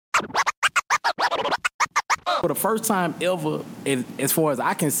For the first time ever, as far as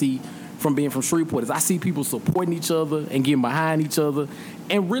I can see from being from Shreveport, is I see people supporting each other and getting behind each other.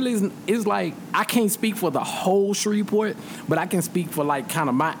 And really, it's like, I can't speak for the whole Shreveport, but I can speak for like kind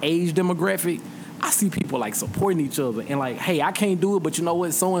of my age demographic. I see people like supporting each other and like, hey, I can't do it, but you know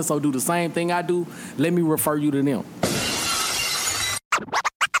what? So-and-so do the same thing I do. Let me refer you to them.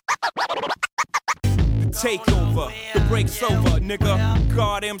 Takeover, the break's over, nigga.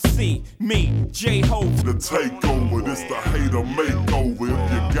 God MC, me, J-Ho. The takeover, this the hater makeover.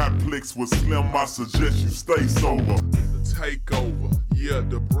 If you got flicks with Slim, I suggest you stay sober. The takeover, yeah,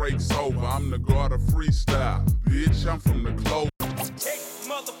 the break's over. I'm the god of freestyle, bitch. I'm from the clove.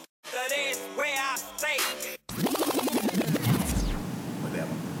 Mother, that is where I stay.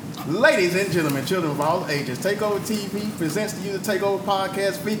 Ladies and gentlemen, children of all ages, Takeover TV presents to you the Takeover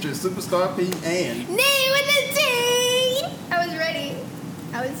Podcast featuring Superstar P and Name with the T. I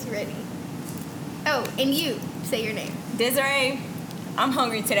was ready. Oh, and you, say your name. Desiree. I'm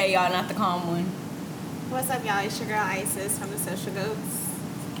hungry today, y'all, not the calm one. What's up, y'all? It's your girl Icyess from the SocialGoats.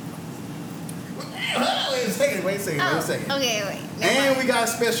 Wait a second. Okay, wait. And we got a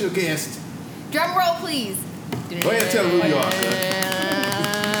special guest. Drum roll, please. Go ahead and tell them who you are.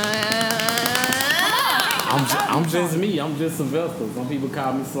 I'm just me. I'm just Sylvester. Some people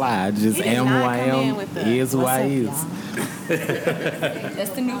call me Sly. I just am who I am. Is who I is.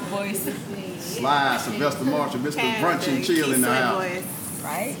 That's the new voice. Sly, Sylvester Marshall, Mr. Brunch and Chill in the house.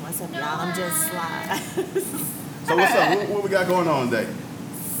 Right? What's up, y'all? I'm just Sly. So what's up? What we got going on today?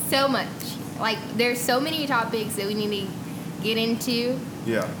 So much. Like, there's so many topics that we need to get into.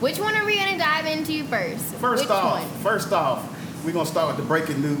 Yeah. Which one are we going to dive into first? First off, we're going to start with the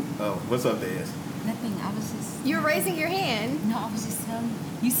breaking news. Oh, what's up, Des? Nothing. I was just... You're raising your hand. No, I was just telling you.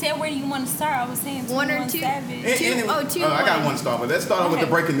 You said where do you want to start? I was saying 1 or 2. Savage. Two. I got one to start with. Let's start off with the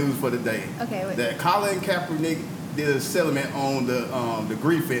Okay. breaking news for the day. Okay, wait. That Colin Kaepernick did a settlement on the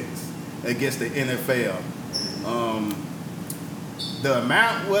grievance against the NFL. The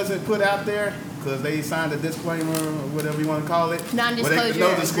amount wasn't put out there because they signed a disclaimer or whatever you want to call it. Non-disclosure.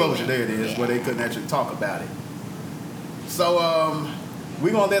 No disclosure. Agreement. There it is. Yeah. Where they couldn't actually talk about it. So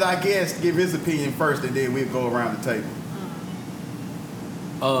we're gonna let our guest give his opinion first, and then we'll go around the table.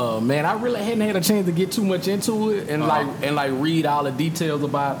 Man, I really hadn't had a chance to get too much into it and read all the details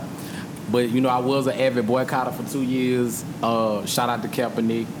about it. But you know, I was an avid boycotter for 2 years. Shout out to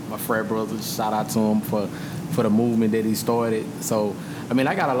Kaepernick, my frat brother. Shout out to him for the movement that he started. So, I mean,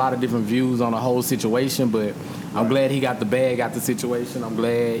 I got a lot of different views on the whole situation, but I'm glad he got the bag out the situation. I'm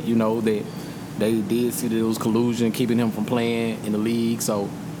glad, you know, that they did see that it was collusion, keeping him from playing in the league. So,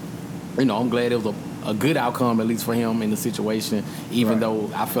 you know, I'm glad it was a good outcome, at least for him in the situation, even though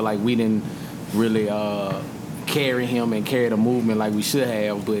I feel like we didn't really carry him and carry the movement like we should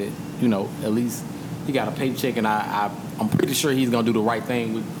have. But, you know, at least he got a paycheck, and I'm pretty sure he's going to do the right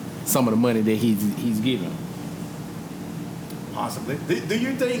thing with some of the money that he's given. Possibly. Do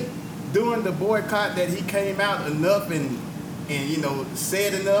you think during the boycott that he came out enough and you know,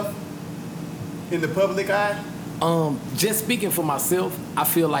 said enough in the public eye? Just speaking for myself, I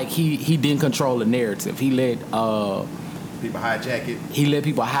feel like he didn't control the narrative. He let people hijack it. He let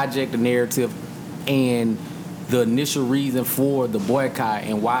people hijack the narrative, and the initial reason for the boycott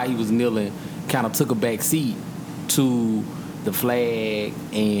and why he was kneeling kind of took a back seat to the flag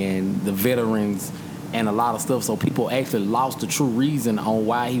and the veterans and a lot of stuff. So people actually lost the true reason on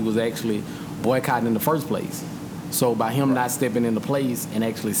why he was actually boycotting in the first place. So by him not stepping into place and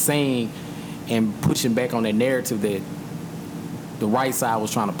actually saying and pushing back on that narrative that the right side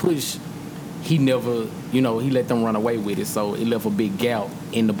was trying to push, he never, you know, he let them run away with it. So it left a big gap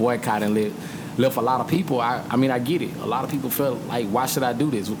in the boycott and left a lot of people. I mean, I get it. A lot of people felt like, why should I do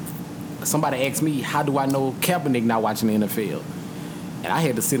this? Somebody asked me, how do I know Kaepernick not watching the NFL? And I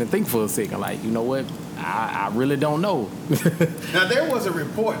had to sit and think for a second, like, you know what? I really don't know. Now, there was a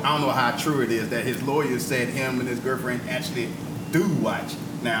report, I don't know how true it is, that his lawyer said him and his girlfriend actually do watch.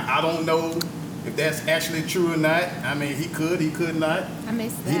 Now, I don't know if that's actually true or not. I mean, he could not. I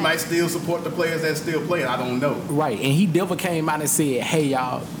missed that. He might still support the players that still playing. I don't know. Right, and he never came out and said, hey,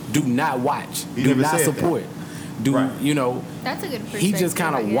 y'all, do not watch. He do never not said support. Right. You know, That's a good perspective. he just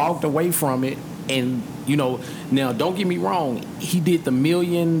kind of walked away from it. And, you know, now, don't get me wrong. He did the $1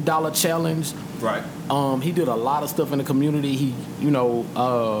 million challenge. Right. He did a lot of stuff in the community. He, you know,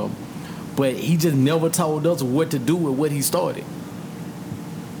 but he just never told us what to do with what he started.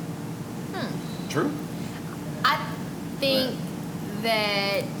 True. I think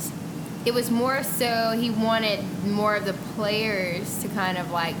that it was more so he wanted more of the players to kind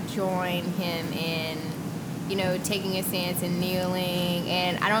of like join him in taking a stance and kneeling.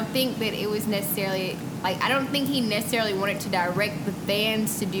 And I don't think that it was necessarily, I don't think he necessarily wanted to direct the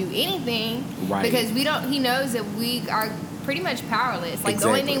fans to do anything. Right. Because he knows that we are pretty much powerless. The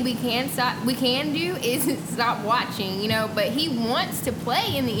only thing we can do is stop watching, but he wants to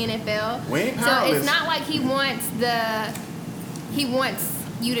play in the NFL. We ain't powerless. So it's not like he wants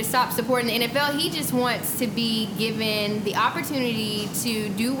you to stop supporting the NFL. He just wants to be given the opportunity to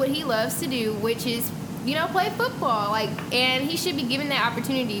do what he loves to do, which is, play football. And he should be given that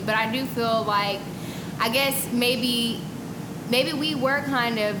opportunity. But I do feel like, I guess maybe we were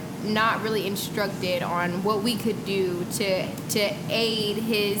kind of not really instructed on what we could do to aid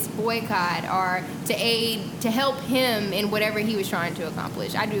his boycott or to help him in whatever he was trying to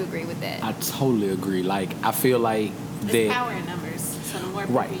accomplish. I do agree with that. I totally agree. I feel like There's power in numbers. So the more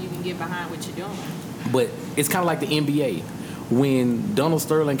people you can get behind what you're doing. But it's kind of like the NBA. When Donald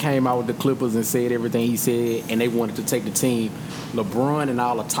Sterling came out with the Clippers and said everything he said, and they wanted to take the team, LeBron and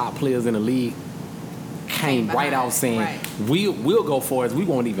all the top players in the league came right out saying, we'll go for it. We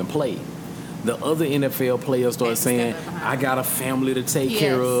won't even play. The other NFL players started saying, I got a family to take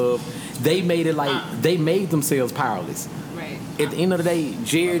care of. They made it they made themselves powerless. Right. At the end of the day,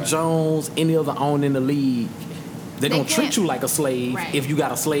 Jerry Jones, any other owner in the league, they're going to treat you like a slave if you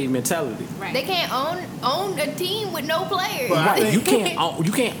got a slave mentality. Right. They can't own a team with no players. Right. You can't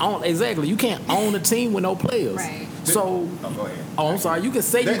own a team with no players. Right. So, go ahead. I'm sorry. You can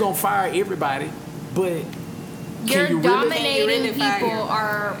say you're going to fire everybody, but your dominating people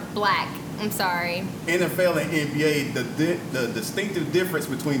are black. I'm sorry. NFL and NBA, the distinctive difference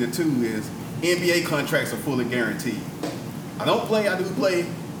between the two is NBA contracts are fully guaranteed. I don't play, I do play,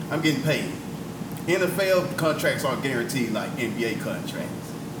 I'm getting paid. NFL contracts aren't guaranteed like NBA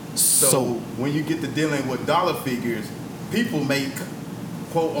contracts. So when you get to dealing with dollar figures, people make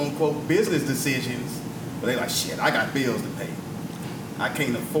quote unquote business decisions, but they're like, shit, I got bills to pay. I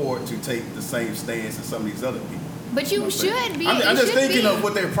can't afford to take the same stance as some of these other people. But you should be. I'm just thinking of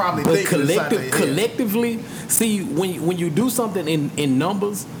what they're probably thinking. Collectively, see, when you do something in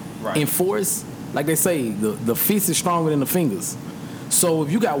numbers, in force, like they say, the fist is stronger than the fingers. So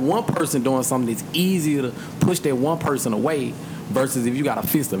if you got one person doing something, it's easier to push that one person away versus if you got a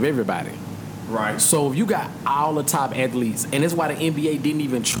fist of everybody. Right. So if you got all the top athletes, and that's why the NBA didn't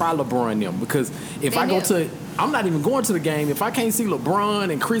even try LeBron and them, because if I'm not even going to the game. If I can't see LeBron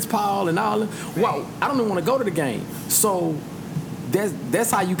and Chris Paul and all that, well, I don't even want to go to the game. So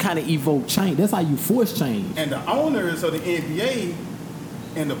that's how you kind of evoke change. That's how you force change. And the owners of the NBA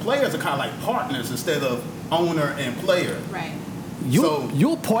and the players are kind of like partners instead of owner and player. Right.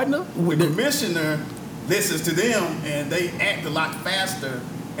 You're a partner. The commissioner listens to them, and they act a lot faster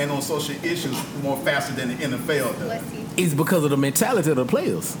and on social issues more faster than the NFL does. It's because of the mentality of the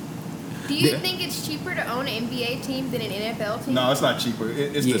players. Do you think it's cheaper to own an NBA team than an NFL team? No, it's not cheaper.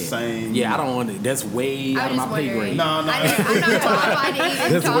 It's the same. Yeah, I don't want it. That's way out of my pay grade. No. I'm not qualified to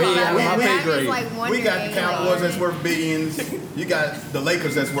even talk about that. We got the Cowboys that's worth billions. You got the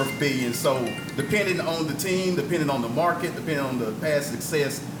Lakers that's worth billions. So depending on the team, depending on the market, depending on the past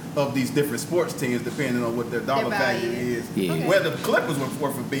success of these different sports teams, depending on what their dollar value is. Yeah. Okay. Well, the Clippers were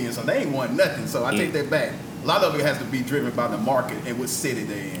worth a billion, so they ain't won nothing. So I take that back. A lot of it has to be driven by the market and what city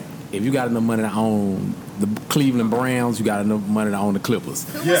they're in. If you got enough money to own the Cleveland Browns, you got enough money to own the Clippers.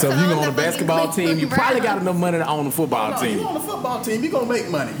 Yeah. So if you own a basketball team, you probably got enough money to own a football team. You own a football team, you're going to make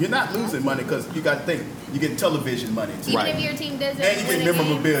money. You're not losing money because you got to think. You get television money. Even if your team doesn't and you get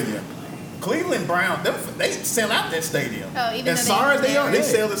memorabilia. Cleveland Browns, they sell out that stadium. Oh, even as sorry as they are, they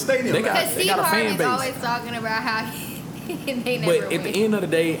sell the stadium. They got a fan base. Always talking about how they never But at the end of the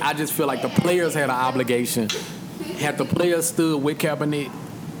day, I just feel like the players had an obligation. Had the players stood with Kaepernick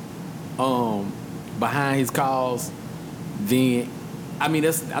behind his cause, then I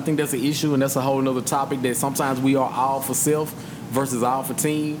think that's an issue, and that's a whole nother topic. That sometimes we are all for self versus all for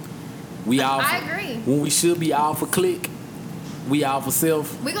team. I agree. When we should be all for clique, we all for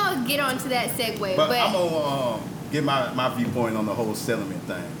self. We're gonna get onto that segue, but I'm gonna give my viewpoint on the whole settlement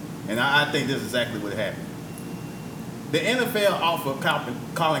thing, and I think this is exactly what happened. The NFL offered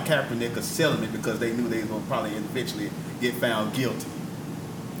Colin Kaepernick a settlement because they knew they were going to probably eventually get found guilty.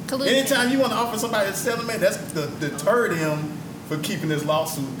 Collusion. Anytime you want to offer somebody a settlement, that's to deter them from keeping this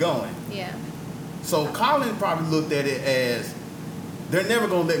lawsuit going. Yeah. So Colin probably looked at it as, they're never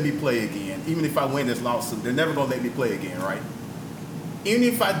going to let me play again. Even if I win this lawsuit, they're never going to let me play again, right? Even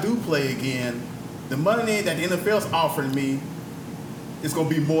if I do play again, the money that the NFL's offering me is going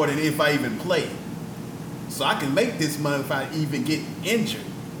to be more than if I even play. So I can make this money if I even get injured.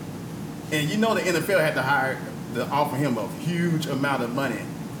 And you know the NFL had to offer him a huge amount of money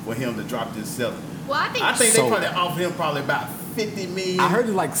for him to drop this settlement. Well, I think they So- probably offered him probably about 50 million. I heard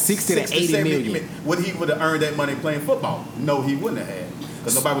it's like 60 to 80 70 million. Would he would have earned that money playing football? No, he wouldn't have had.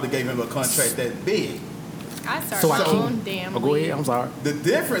 Because nobody would have gave him a contract that big. I start So my I own can't. damn Oh, go league. ahead. I'm sorry. The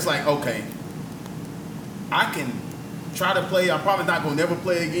difference, like, okay, I can try to play. I'm probably not going to never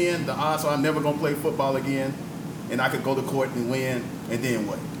play again. The odds are I'm never going to play football again. And I could go to court and win. And then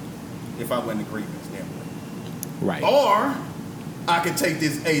what? If I win the grievance, then what? Right. Or I could take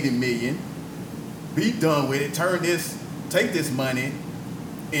this 80 million, be done with it, take this money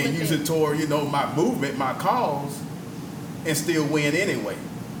and Flip use it. it toward, my movement, my cause, and still win anyway.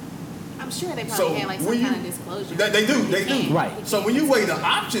 I'm sure they So probably had like some when kind of you- disclosure. They do. You can't. Right. So when you weigh the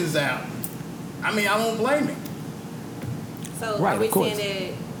options out, I mean, I don't blame him. So Right, are we of course.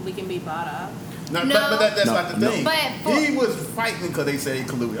 saying that we can be bought off? No, No. but that's No, not the no. thing. But for- he was fighting because they said he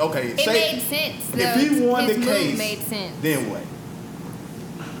colluded. Okay, It say made sense. if he won his the move case, made sense. then what?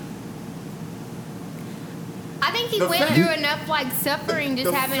 I think he the went fact- through enough like suffering,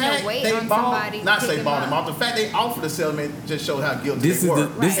 just The having fact to wait they on bought- somebody. Not to say pick bought him up. off. The fact they offered a settlement just showed how guilty This they is were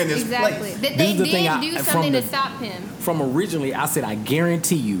the- this- in this Exactly. place. That This they is the thing did do from something the- to stop him. From originally, I said I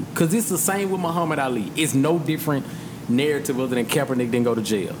guarantee you, because it's the same with Muhammad Ali. It's no different narrative other than Kaepernick didn't go to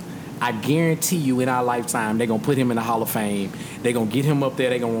jail. I guarantee you, in our lifetime, they're gonna put him in the Hall of Fame. They're gonna get him up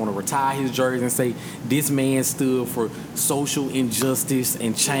there. They're gonna want to retire his jersey and say this man stood for social injustice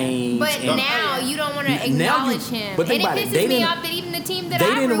and change. But and now you don't want to Now you- acknowledge him. but think And about it it, pisses they me didn't- off that even the team that they I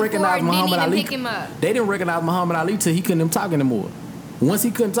didn't root for recognize didn't Muhammad even Ali. pick him up. They didn't recognize Muhammad Ali till he couldn't talk anymore. Once he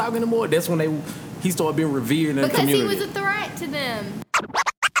couldn't talk anymore, that's when he started being revered in the Because community. he was a threat to them.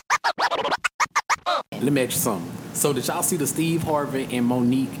 Let me ask you something. So did y'all see the Steve Harvey and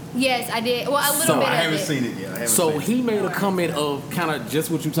Monique? Yes, I did. Well, a little So bit I of haven't it. seen it yet. So he made a comment of kind of just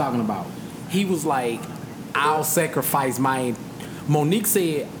what you're talking about. He was like, I'll sacrifice my... Monique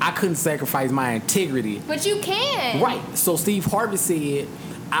said, I couldn't sacrifice my integrity. But you can. Right. So Steve Harvey said,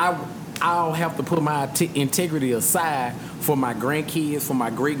 I'll have to put my integrity aside for my grandkids, for my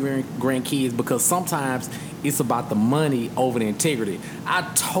great-grandkids, because sometimes it's about the money over the integrity. I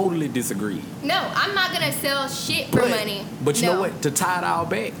totally disagree. No, I'm not gonna sell shit for money. But you No. know what? To tie it all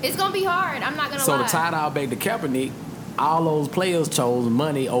back, It's gonna be hard. I'm not gonna so lie. to tie it all back to Kaepernick, all those players chose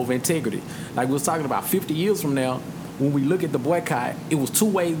money over integrity. Like we was talking about 50 years from now, when we look at the boycott, it was two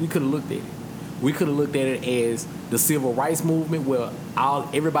ways we could have looked at it. We could have looked at it as the civil rights movement where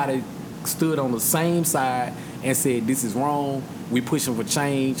everybody stood on the same side and said, this is wrong, we pushing for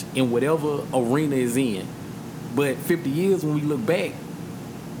change in whatever arena is in. But 50 years when we look back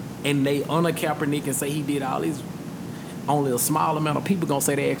and they honor Kaepernick and say he did all this, only a small amount of people gonna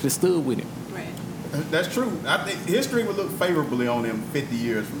say they actually stood with him. Right. That's true. I think history would look favorably on him 50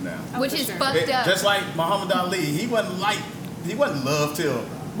 years from now. Oh, Which for is sure. fucked up. Just like Muhammad Ali, he wasn't loved till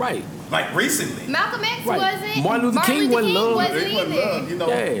Right. like recently. Malcolm X Right. wasn't. Martin Luther King wasn't loved. wasn't He wasn't either.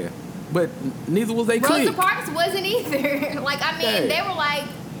 loved, Yeah. But neither was they Rosa clique. Parks wasn't either. Like, I mean, Yeah. they were like,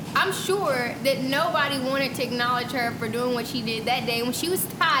 I'm sure that nobody wanted to acknowledge her for doing what she did that day when she was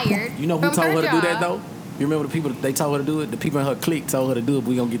tired. You know who from told her to do job. that though? You remember the people that they told her to do it? The people in her clique told her to do it, but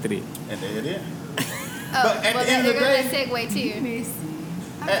we gonna get to that. And there it is. Oh, But at well, the end there of the goes day- that segue too.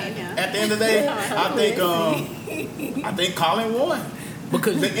 At the end of the day, I think Colin won.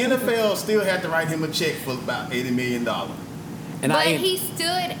 Because The NFL still had to write him a check for about $80 million. and But I he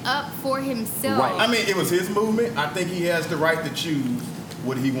stood up for himself. Right. I mean, it was his movement. I think he has the right to choose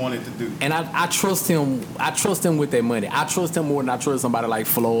what he wanted to do. and I trust him. I trust him with that money. I trust him more than I trust somebody like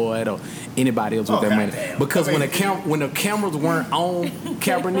Floyd or anybody else with Oh, that money. goddamn. Because I mean, when the cameras weren't on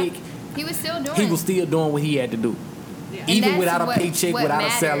Kaepernick, He was still doing he was still doing what he had to do. Yeah. Even that's without a what- paycheck, what without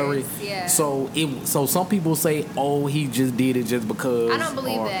matters, a salary. yeah. So some people say, oh, he just did it just because. I don't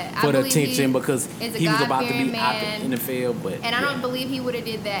believe or that. I For the believe attention he because is a he was about to be God-fearing out man. the NFL. But And I yeah. don't believe he would have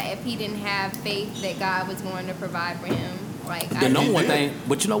did that if he didn't have faith that God was going to provide for him. Like, The I number He one did. thing,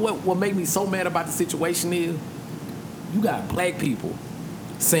 but you know what made me so mad about the situation is you got black people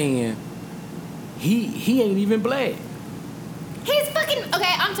saying he ain't even black. he's fucking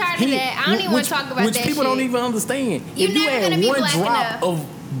okay. I'm tired of that. I don't even want to talk about which that. people shit. don't even understand. You if you never had gonna be one black drop enough.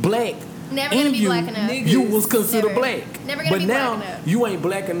 of black Never in gonna be you, black enough. you was considered Never. black. Never gonna but be now black enough. you ain't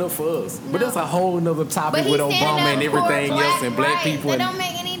black enough for us. But No. that's a whole nother topic But he's with standing Obama and up for everything else and black rights. people. That And, don't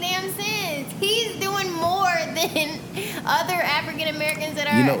make any damn sense. He's doing more than other African Americans that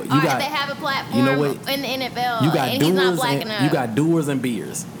are You know, you got- that have a platform you know what? in the NFL. you got and he's not doers black and enough. you got doers and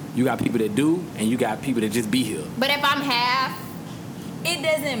beers. You got people that do and you got people that just be here. But if I'm half, It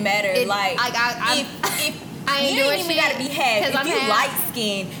doesn't matter. It- like I- if I ain't You doing ain't even shit gotta be half. 'cause If I'm you half. light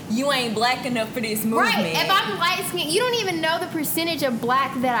skinned, you ain't black enough for this movement. Right. If I'm light skinned, you don't even know the percentage of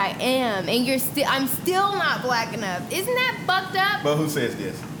black that I am, and I'm still not black enough. Isn't that fucked up? But who says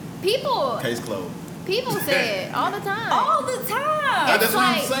this? People. Case closed. People say it all the time. all the time. That's what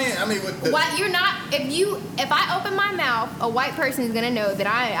I'm like- saying. I mean, with the, Why you're not? If I open my mouth, a white person is gonna know that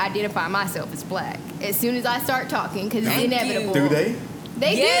I identify myself as black as soon as I start talking because it's Thank you. inevitable. do they?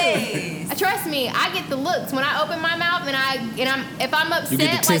 They Yes. do. Trust me, I get the looks when I open my mouth, if I'm upset, You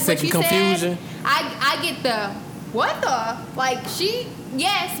get the like 10-second what you confusion? said, I get the what the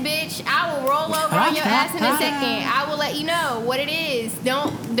yes, bitch. I will roll over on your ass in a second. I will let you know what it is.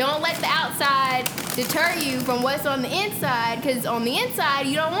 Don't let the outside deter you from what's on the inside, because on the inside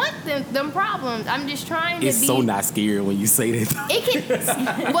you don't want them problems. I'm just trying to It's be. so not scary when you say that. It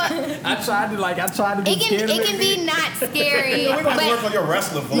can. Well, I tried to be scared. it can be not scary. We're gonna but work on your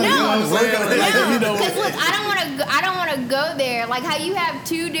wrestler voice. No. You know what I'm saying? Like, you know- because look, I don't want to go there. Like how you have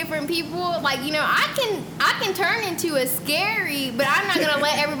two different people. Like I can turn into a scary, but I'm not gonna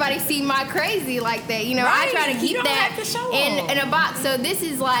let everybody see my crazy like that. I Right. try to You keep don't that have to show in them. a box. So this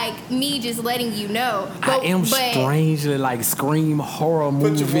is like me just letting you know. I am but strangely like scream horror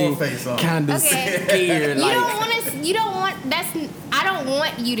Put your movie bull face on. kind of Okay. scared. You Like don't want to. You don't want. I don't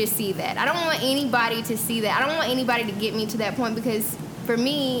want you to see that. I don't want anybody to see that. I don't want anybody to get me to that point because for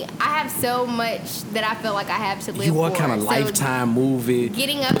me, I have so much that I feel like I have to live you are for. kind of So Lifetime movie.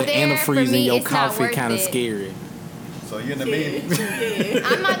 getting up but there, for antifreeze in me, your it's not coffee worth kind of it. scary. So you're in the mean.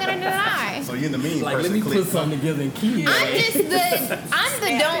 I'm not gonna deny. So you're in the mean Like let person. me Clique. put something together and kill. I'm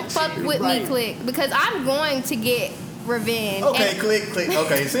the don't fuck with me clique because I'm going to get revenge. Okay, And click.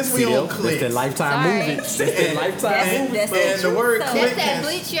 Okay, since we See, on that's click, that Lifetime Sorry. movie. That's that Lifetime movie. That's and the word truth, click that's that has,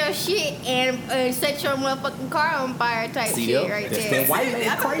 bleach your shit and set your motherfucking car on fire type See, shit that? right That's there. that white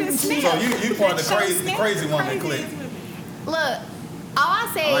man crazy. so you part of the crazy one that click. Look, all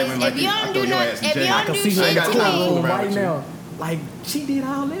I say I like is when, like, if you I don't throw do your nothing, ass in if jail. you I don't can do see shit I ain't got to time me, to courtroom around right with you. now. Like she did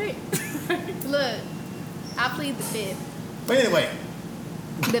all that. look, I plead the fifth. But anyway,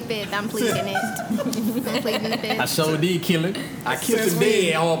 The fifth, I'm pleading it. I'm pleading the I fifth. sure did kill him. I killed Since him we-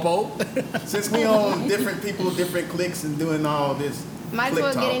 dead, Harpo. since we on different people, different cliques, and doing all this, Might as click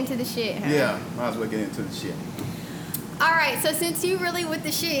well talk. get into the shit, huh? Yeah, might as well get into the shit. All right, so since you really with the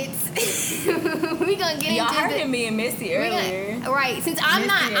shits, we gonna get Y'all into heard the. him being messy we earlier. gonna- right, since I'm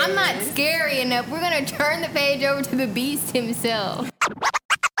not Yes. scary enough, we're gonna turn the page over to the beast himself.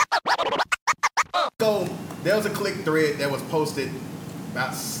 So there was a click thread that was posted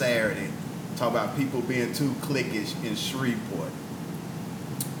about Saturday, talk about people being too cliquish in Shreveport.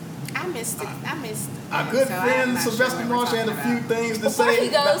 I missed it. Our good so I'm friend not sure Sylvester what we're Marshall had a talking few about. things to Before say. he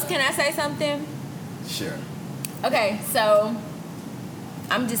goes, can I say something? Sure. Okay, so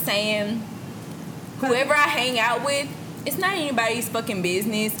I'm just saying, whoever I hang out with, it's not anybody's fucking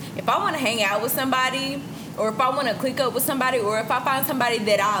business. If I want to hang out with somebody, or if I want to click up with somebody, or if I find somebody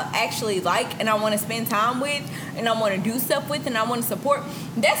that I actually like and I want to spend time with, and I want to do stuff with, and I want to support,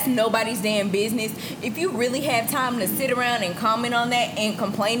 that's nobody's damn business. If you really have time to sit around and comment on that and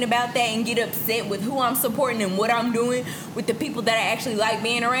complain about that and get upset with who I'm supporting and what I'm doing with the people that I actually like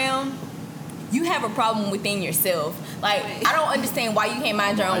being around, you have a problem within yourself. Like, I don't understand why you can't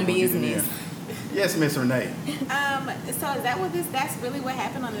mind your How own you gonna get in business. there? Yes, Miss Renee. So is that what that's really what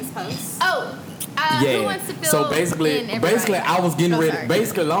happened on this post? Oh, who wants to fill So in basically, everybody? I was getting Oh, ready. sorry.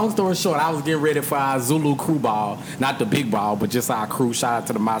 Basically, long story short, I was getting ready for our Zulu crew ball, not the big ball, but just our crew. Shout out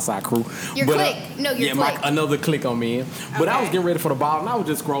to the Maasai crew. Your But, clique. No, your clique. Another click on me. But I was Okay. getting ready for the ball, and I was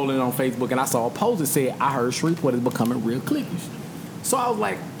just scrolling on Facebook, and I saw a post that said, "I heard Shreveport is becoming real cliquish." So I was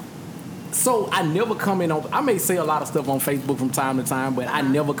like. So I never comment on. I may say a lot of stuff on Facebook from time to time, but I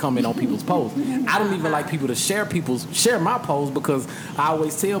never comment on people's posts. I don't even like people to share my posts because I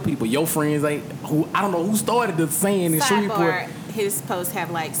always tell people your friends ain't who. I don't know who started the saying in Shreveport. Sidebar, his posts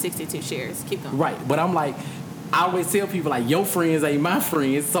have like 62 shares. Keep going. Right, but I'm like, I always tell people like your friends ain't my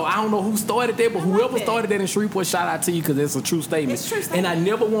friends. So I don't know who started that, but I love whoever it. started that in Shreveport, shout out to you because it's a true statement. It's a true And I statement.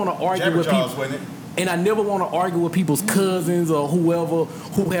 never want to argue Jabber with Jaws, people. wasn't it? And I never want to argue with people's cousins or whoever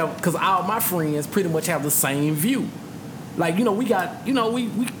who have, because all my friends pretty much have the same view. Like, we got, we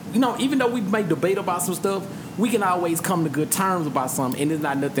even though we may debate about some stuff, we can always come to good terms about something, and it's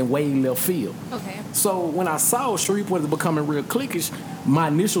not nothing way left field. Okay. So when I saw Shreveport is becoming real cliquish, my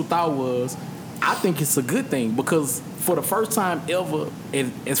initial thought was, I think it's a good thing because for the first time ever,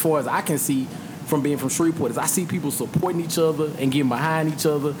 as far as I can see from being from Shreveport, is I see people supporting each other and getting behind each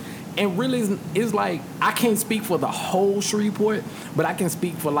other. And really, it's like, I can't speak for the whole Shreveport, but I can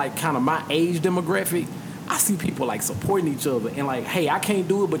speak for like kind of my age demographic. I see people like supporting each other and like, hey, I can't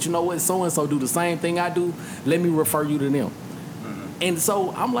do it, but you know what? So and so do the same thing I do. Let me refer you to them. Mm-hmm. And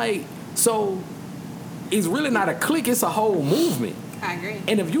so I'm like, so it's really not a clique; it's a whole movement. I agree.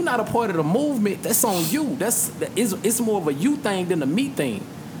 And if you're not a part of the movement, that's on you. It's more of a you thing than a me thing.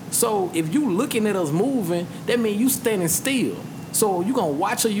 So if you looking at us moving, that means you standing still. So you gonna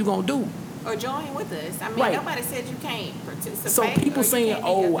watch or you gonna do. Or join with us. I mean, Right. Nobody said you can't participate. So people saying,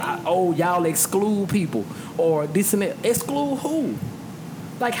 y'all exclude people or this and that. Exclude who?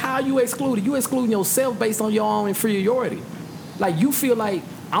 Like, how you excluded? You excluding yourself based on your own inferiority. Like, you feel like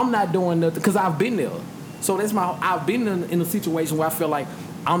I'm not doing nothing because I've been there. So I've been in a situation where I feel like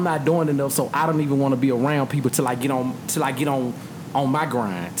I'm not doing enough, so I don't even want to be around people till I get on my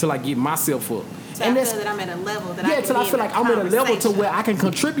grind, till I get myself up. So and I feel that I'm at a level that I can till I feel like I'm at a level to where I can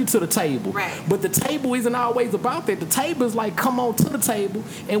contribute to the table. Right. But the table isn't always about that. The table is like, come on to the table,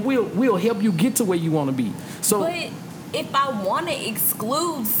 and we'll help you get to where you want to be. So, but if I want to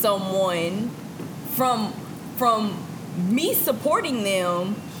exclude someone from me supporting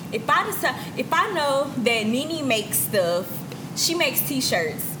them, if I know that Nene makes stuff, she makes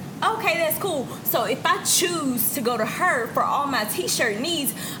T-shirts. Okay, that's cool. So if I choose to go to her for all my T-shirt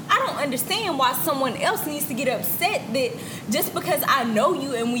needs, I don't understand why someone else needs to get upset that just because I know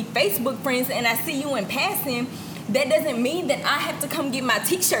you and we Facebook friends and I see you in passing, that doesn't mean that I have to come get my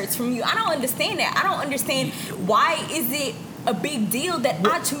T-shirts from you. I don't understand that. I don't understand why is it a big deal that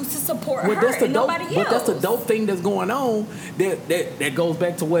I choose to support her and nobody else. But that's the dope thing that's going on that goes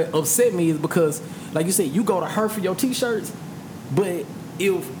back to what upset me is because, like you said, you go to her for your T-shirts, but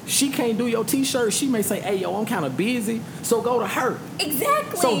if she can't do your T-shirt, she may say, hey, yo, I'm kind of busy, so go to her.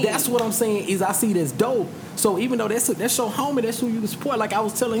 Exactly. So that's what I'm saying is I see this dope. So even though that's your homie, that's who you can support. Like I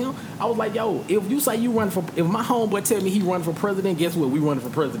was telling him, I was like, yo, if you say you run for, if my homeboy tell me he run for president, guess what? We running for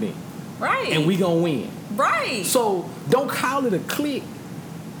president. Right. And we gonna win. Right. So don't call it a clique.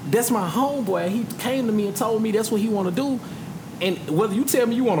 That's my homeboy. He came to me and told me that's what he want to do. And whether you tell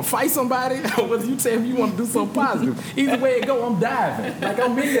me you want to fight somebody or whether you tell me you want to do something positive, either way it go, I'm diving. Like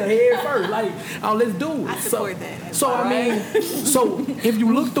I'm in there head first. Like, let's do it. I support that. So I mean, so if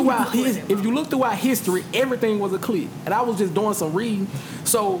you look throughout history, everything was a clique. And I was just doing some reading.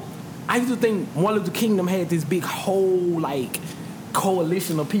 So I used to think Martin Luther King had this big whole like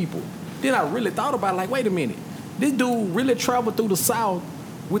coalition of people. Then I really thought about it, like, wait a minute, this dude really traveled through the South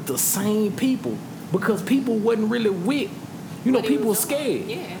with the same people because people wasn't really with. You know, people were scared.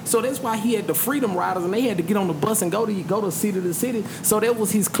 Yeah. So that's why he had the Freedom Riders, and they had to get on the bus and go to city to city. So that was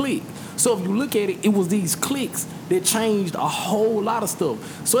his clique. So if you look at it, it was these cliques that changed a whole lot of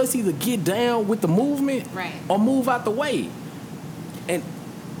stuff. So it's either get down with the movement right. or move out the way. And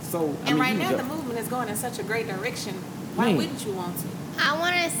so and right now the movement is going in such a great direction. Why wouldn't you want to? I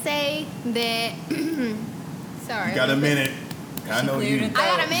want to say that. Sorry. You got a minute. I know you. I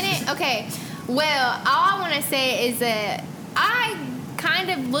got a minute? Okay. Well, all I want to say is that I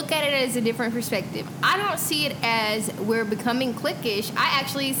kind of look at it as a different perspective. I don't see it as we're becoming cliquish. I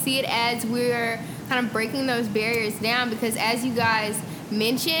actually see it as we're kind of breaking those barriers down because, as you guys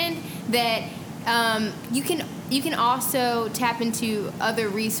mentioned, that you can also tap into other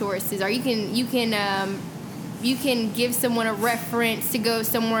resources, or you can give someone a reference to go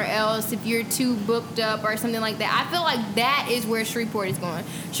somewhere else if you're too booked up or something like that. I feel like that is where Shreveport is going.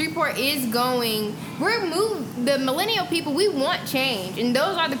 Shreveport is going, the millennial people, we want change. And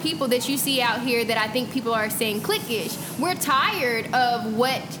those are the people that you see out here that I think people are saying cliquish. We're tired of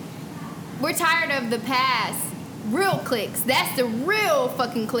the past. Real cliques. That's the real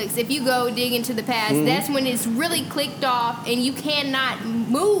fucking cliques. If you go dig into the past, that's when it's really clicked off and you cannot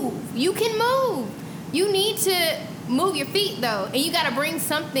move. You can move. You need to move your feet though, and you got to bring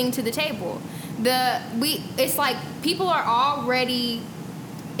something to the table. It's like people are already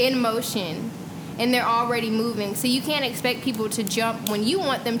in motion, and they're already moving. So you can't expect people to jump when you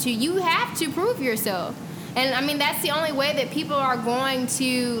want them to. You have to prove yourself, and I mean that's the only way that people are going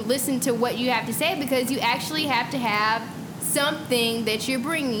to listen to what you have to say because you actually have to have something that you're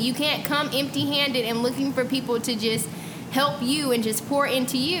bringing. You can't come empty-handed and looking for people to just help you and just pour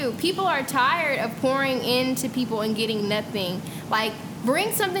into you. People are tired of pouring into people and getting nothing. Like,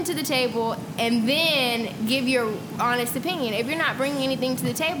 bring something to the table and then give your honest opinion. If you're not bringing anything to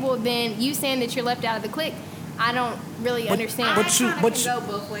the table, then you saying that you're left out of the clique, I don't really understand. I kind of can go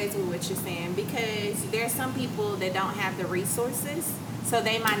both ways with what you're saying because there are some people that don't have the resources, so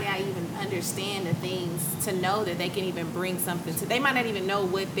they might not even understand the things to know that they can even bring something to. They might not even know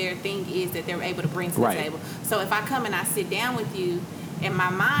what their thing is that they're able to bring to the table. So if I come and I sit down with you in my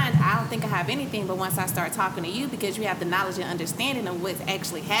mind, I don't think I have anything. But once I start talking to you, because you have the knowledge and understanding of what's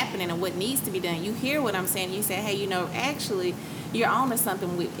actually happening and what needs to be done, you hear what I'm saying. You say, hey, you know, actually, you're on to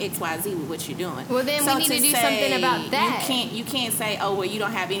something with XYZ with what you're doing. Well, then we need to do something about that. You can't say, oh, well, you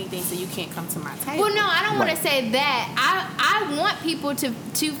don't have anything, so you can't come to my table. Well, no, I don't want to say that. I want people to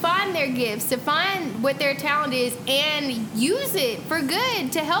find their gifts, to find what their talent is, and use it for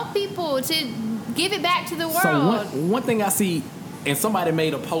good, to help people, to give it back to the world. So one thing I see, and somebody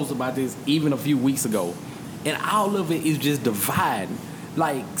made a post about this even a few weeks ago, and all of it is just dividing.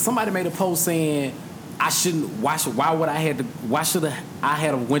 Like, somebody made a post saying, why should I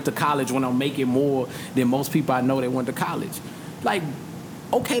have went to college when I'm making more than most people I know that went to college? Like,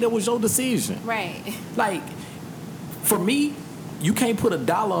 okay, that was your decision. Right. Like, for me, you can't put a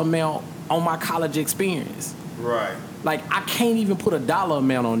dollar amount on my college experience. Right. Like, I can't even put a dollar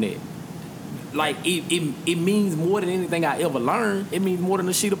amount on it. Like, it means more than anything I ever learned. It means more than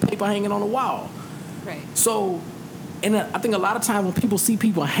a sheet of paper hanging on the wall. Right. So, and I think a lot of times when people see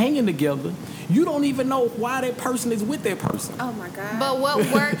people hanging together, you don't even know why that person is with that person. Oh, my God. But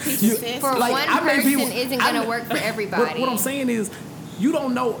what works for like, one person isn't going to work for everybody. What I'm saying is, you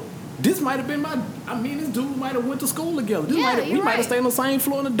don't know. This might have been this dude might have went to school together. We might have stayed on the same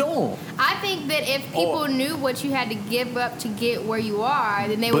floor in the dorm. I think that if people knew what you had to give up to get where you are,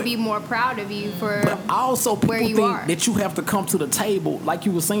 then they would be more proud of you for But also, people where you think are. that you have to come to the table. Like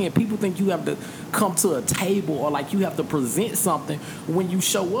you were saying, people think you have to come to a table or like you have to present something when you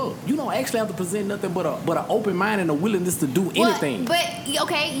show up. You don't actually have to present nothing but an open mind and a willingness to do anything. But,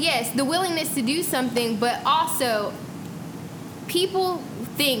 okay, yes, the willingness to do something, but also people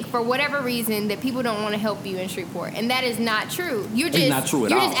think for whatever reason that people don't want to help you in Shreveport, and that is not true. It's not true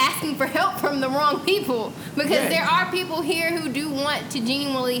at all. You're just asking for help from the wrong people, because there are people here who do want to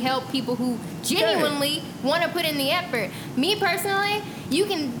genuinely help people who genuinely want to put in the effort. Me personally, you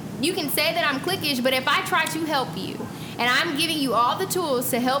can say that I'm cliquish, but if I try to help you and I'm giving you all the tools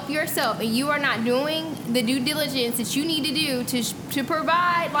to help yourself, and you are not doing the due diligence that you need to do to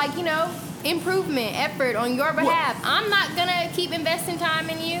provide, like, you know, improvement, effort on your behalf, I'm not gonna keep investing time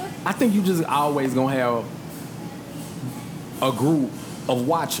in you. I think you just always gonna have a group of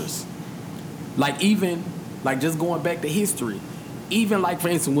watchers. Like, even, like, just going back to history, even like, for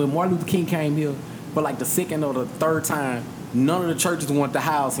instance, when Martin Luther King came here for like the second or the third time, none of the churches wanted to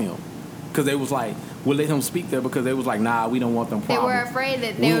house him, because they was like, we'll let him speak there, because they was like, nah, we don't want them problems. They were afraid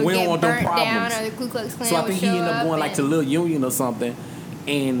that they would get burnt down, or the Ku Klux Klan So I think he ended up going like to Little Union or something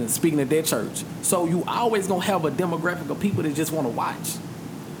and speaking at their church. So you always gonna have a demographic of people that just want to watch,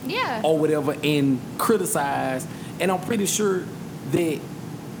 or whatever, and criticize. And I'm pretty sure that,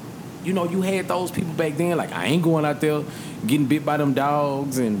 you know, you had those people back then. Like, I ain't going out there getting bit by them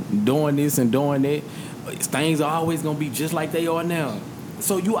dogs and doing this and doing that. Things are always gonna be just like they are now.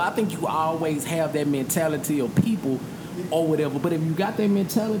 So I think you always have that mentality of people or whatever. But if you got that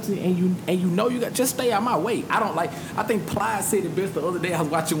mentality and you know you got, just stay out my way. I think Plies said it best the other day. I was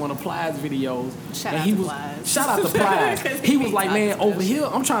watching one of Plies videos. Shout out to Plies. He was like, man, over here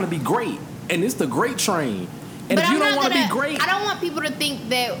I'm trying to be great, and it's the great train. And but if you don't want to be great, I don't want people to think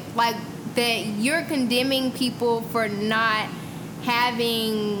that that you're condemning people for not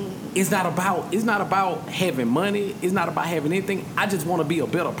having. It's not about having money. It's not about having anything. I just want to be a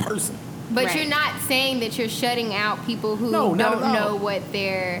better person. But you're not saying that you're shutting out people who don't know what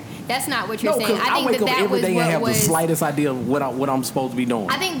they're. That's not what you're saying. I wake up every day and have the slightest idea of what I'm supposed to be doing.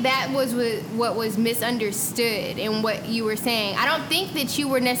 I think that was what was misunderstood in what you were saying. I don't think that you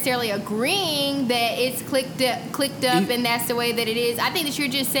were necessarily agreeing that it's clicked up and that's the way that it is. I think that you're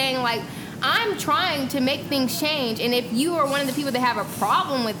just saying, like, I'm trying to make things change, and if you are one of the people that have a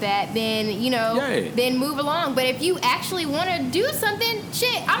problem with that, then, you know, then move along. But if you actually want to do something,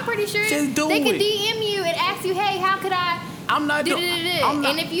 shit, I'm pretty sure they could DM you and ask you, hey, how could I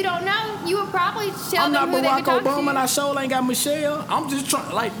and if you don't know, you would probably tell them who they could talk to. I'm not Barack Obama, and I sure ain't got Michelle. I'm just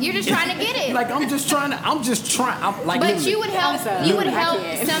trying, like... You're just trying to get it. Like, I'm just trying. Like, but you would help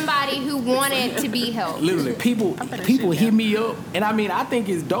somebody who wanted to be helped. Literally, people hit me up, and I mean, I think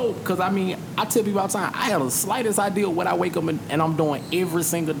it's dope, because I mean, I tell people all the time, I have the slightest idea of what I wake up and I'm doing every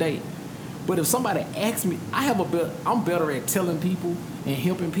single day. But if somebody asks me, I'm better at telling people and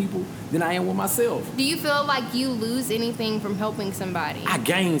helping people than I am with myself. Do you feel like you lose anything from helping somebody? I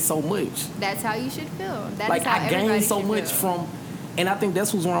gain so much. That's how you should feel. I gain so much from, and I think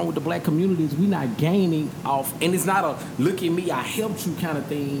that's what's wrong with the black communities. We're not gaining off, and it's not a look at me, I helped you kind of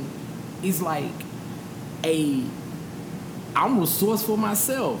thing. It's like I'm resourceful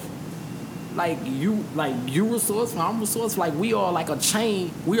myself. You're resourceful, I'm resourceful. Like, we are like a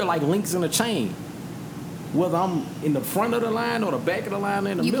chain. We are like links in a chain. whether I'm in the front of the line or the back of the line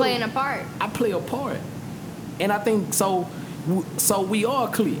or in the middle. You playing a part. I play a part. And I think so we are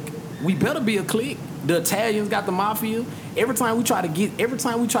a clique. We better be a clique. The Italians got the mafia. Every time we try to get But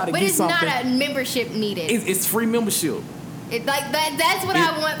it's something, not a membership needed. it's free membership. Like that's what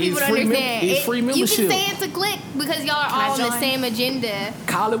I want people to free understand. it's free membership. You can say it's a clique because y'all are all on the same agenda.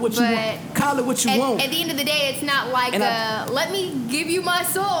 Call it what you want. Call it what you want. At the end of the day, it's not like let me give you my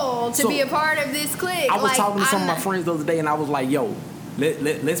soul to be a part of this clique. I was talking to some of my friends the other day, and I was like, "Yo,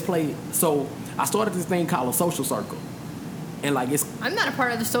 let's play." So I started this thing called a social circle, and like I'm not a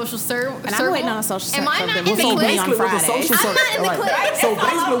part of the social circle. And I'm waiting on a social circle. Am I not in to the be clique? on Friday. I'm not in the clique. So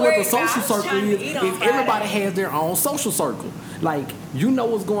basically, what the social about. circle is everybody has their own social circle. Like, you know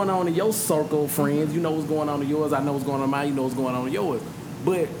what's going on in your circle, friends. You know what's going on in yours. I know what's going on in mine. You know what's going on in yours.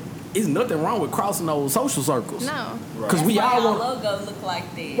 But it's nothing wrong with crossing those social circles. No. Because we all want logo look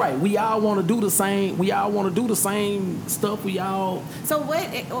like this. Right. We all want to do the same. We all want to do the same stuff. We all. So what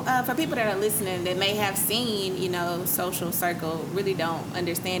for people that are listening that may have seen, social circle, really don't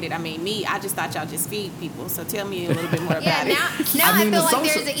understand it. I mean, I just thought y'all just feed people. So tell me a little bit more about it. Now I feel like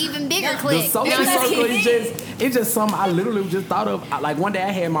there's an even bigger clique. The social circle is just something I literally just thought of. Like one day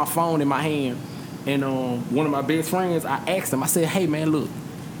I had my phone in my hand, and one of my best friends, I asked him. I said, "Hey man, look,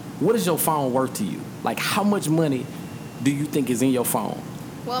 what is your phone worth to you? Like how much money do you think is in your phone?"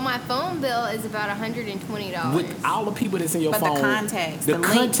 Well, my phone bill is about $120. With all the people that's in your But phone, the contacts, the the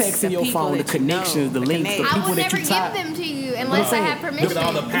contacts links, in the your people phone, the that you know, connections, the the links, the connections. people I will that never you give type. them to you unless I have permission. Look at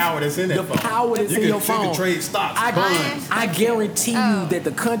all the power that's in that The phone. power that's in your phone. You can trade stocks, bonds. I guarantee you that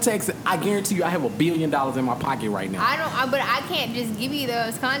the contacts. I guarantee you, I have $1 billion in my pocket right now. But I can't just give you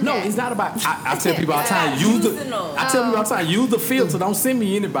those contacts. No, it's not about. I tell people all the time, use the filter. Don't send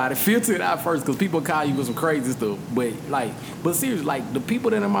me anybody. Filter it out first, because people call you with some crazy stuff. But seriously, like the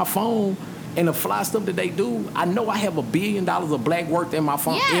people that are in my phone and the fly stuff that they do, I know I have $1 billion of black worth in my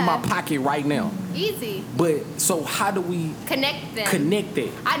phone in my pocket right now. Easy. But so how do we connect them? Connect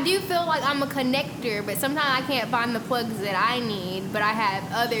it. I do feel like I'm a connector, but sometimes I can't find the plugs that I need, but I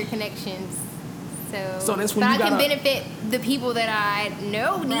have other connections. So that's when I you can gotta benefit the people that I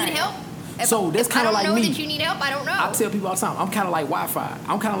know need help. So that's kind of like me. I don't know that you need help. I don't know. I tell people all the time, I'm kind of like Wi-Fi.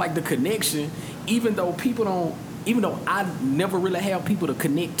 I'm kind of like the connection, even though I never really have people to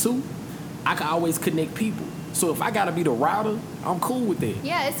connect to, I can always connect people. So if I gotta be the router, I'm cool with that.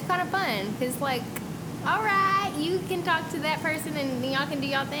 Yeah, it's kind of fun because all right, you can talk to that person and y'all can do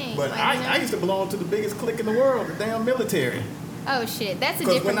y'all thing. But I used to belong to the biggest clique in the world, the damn military. Oh shit, that's a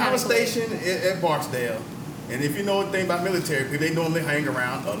Because different when I was kind of clique. stationed at Barksdale, and if you know anything about military people, they normally hang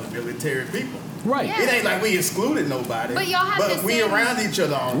around other military people. Right. Yeah. It ain't like we excluded nobody. But y'all have But the we same around each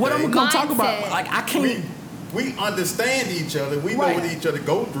other all day. What I'm gonna come talk mindset. about? Like I can't. We understand each other. We know Right. what each other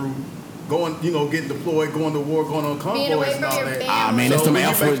go through. Going, getting deployed, going to war, going on Being away convoys from and all your that. family. Ah man, that's So them when you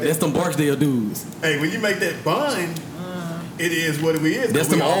Alpha. make That's them Barksdale dudes. Hey, when you make that bond, it is what it is. That's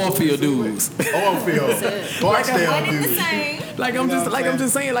We them all oil field do it. dudes. Oil field. Barksdale One and the dudes. same. Like You I'm know just what I'm saying?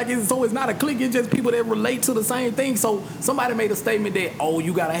 saying, like it's not a clique. It's just people that relate to the same thing. So somebody made a statement that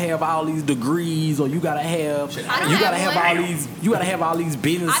you gotta have all these degrees, or you gotta have all these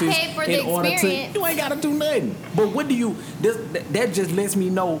businesses I paid for the in order to. experience. You ain't gotta do nothing. But what do you? That just lets me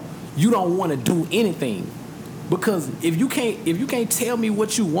know you don't want to do anything, because if you can't tell me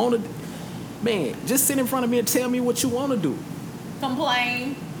what you want to, man, just sit in front of me and tell me what you want to do.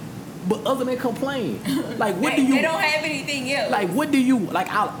 Complain. But other than complain, like what do you? They don't have anything else. Like, what do you like?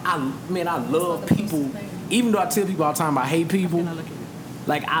 I love people. Even though I tell people all the time I hate people,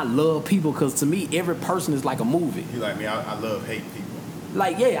 like I love people because to me every person is like a movie. You like me? I love hate people.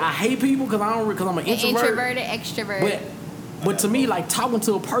 Like I hate people because I'm an introvert. Introverted, extrovert. But to me, like talking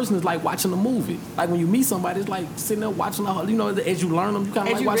to a person is like watching a movie. Like when you meet somebody, it's like sitting there watching as you learn them, you kind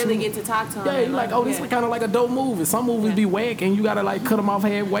of like watching. As you really them. get to talk to them. Yeah, you're like, this is kind of like a dope movie. Some movies be whack and you gotta like cut them off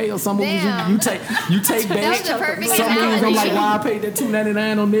halfway, or some movies you take back. That was a perfect Some movies I'm like, analogy. why I paid that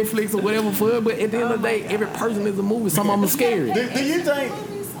 $2.99 on Netflix or whatever for it. But at the end of the day, every person is a movie. Some of them are scary.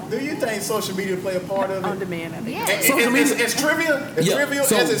 Do you think social media play a part of it? On demand, I think. Yeah. Social media- It's trivial. It's trivial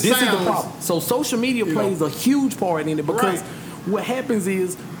so as it this is the sounds. problem. So social media plays a huge part in it, because what happens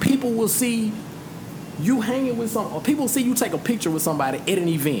is people will see you hanging with or people see you take a picture with somebody at an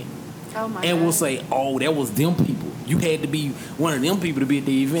event, and will say, "Oh, that was them people. You had to be one of them people to be at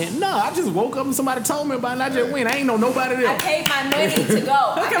the event." No, I just woke up and somebody told me about it, and I just went. I ain't know nobody there. I paid my money to go.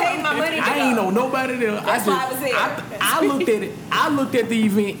 I ain't know nobody there. That's why I was there. I looked at it. I looked at the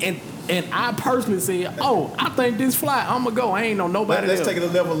event and I personally said, "Oh, I think this fly. I'ma go." I ain't know nobody Let's there. take it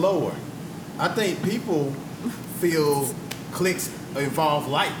a level lower. I think people feel cliques involve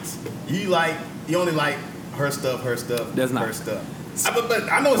likes. You only like her stuff. That's not her stuff.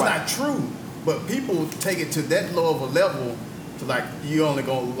 But I know it's not true. But people take it to that low of a level to like you only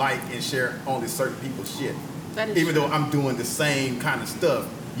gonna like and share only certain people's shit. Even though I'm doing the same kind of stuff,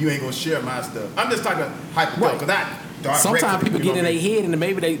 you ain't gonna share my stuff. I'm just talking hypothetical. Right. Sometimes people get in their head and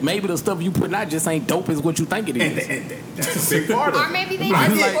maybe the stuff you put out just ain't dope as what you think it is. And that's a big part of it. Or maybe they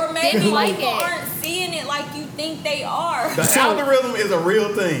or maybe like people it. aren't seeing it like you think they are. The algorithm is a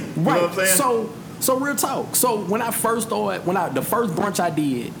real thing. You know what I'm saying? So real talk. So when I first started, the first brunch I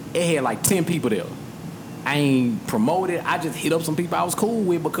did, it had like 10 people there. I ain't promoted. I just hit up some people I was cool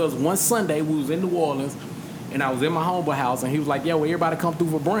with because one Sunday we was in New Orleans and I was in my homeboy house and he was like, yo, everybody come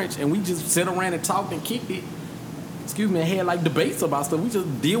through for brunch, and we just sit around and talked and kicked it. And had like debates about stuff. We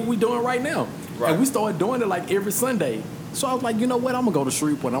just did what we doing right now. Right. And we started doing it like every Sunday. So I was like, you know what? I'm going to go to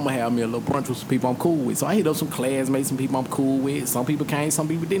Shreveport and I'm going to have me a little brunch with some people I'm cool with. So I hit up some classmates, some people I'm cool with. Some people came, some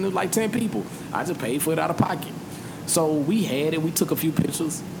people didn't. It was like 10 people. I just paid for it out of pocket. So we had it. We took a few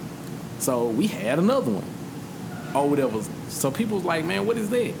pictures. So we had another one. Or whatever. So people was like, man, what is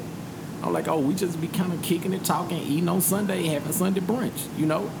that? I'm like, oh, we just be kind of kicking and talking, eating on Sunday, having Sunday brunch, you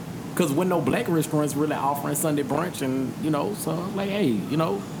know? Because when no black restaurants really offering Sunday brunch, and you know, so I'm like, hey, you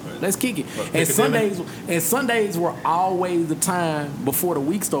know, let's kick it. And Sundays were always the time before the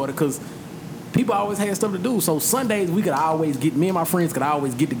week started because people always had stuff to do. So Sundays me and my friends could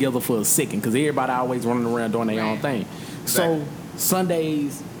always get together for a second because everybody always running around doing their own thing. So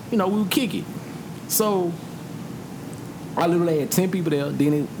Sundays, you know, we would kick it. So I literally had 10 people there.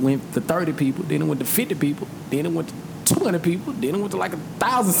 Then it went to 30 people. Then it went to 50 people. Then it went to 200 people, then it went to like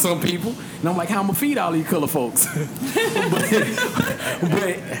 1,000 some people, and I'm like, how I'm gonna feed all these color folks?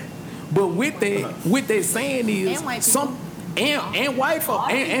 but with that saying is some and white folk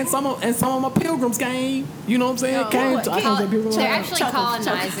and some of my pilgrims came. You know what I'm saying? I can't say pilgrims. They're actually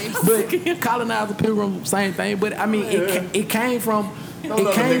colonizers. But colonizer, pilgrim, same thing. But I mean, it came from.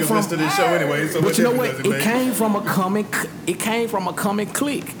 It came from to this show anyway. So but you know what? It came from a common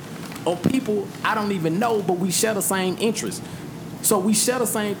clique. Or people I don't even know, but we share the same interest. So we share the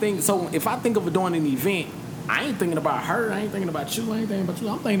same thing. So if I think of doing an event, I ain't thinking about her. I ain't thinking about you. I ain't thinking about you.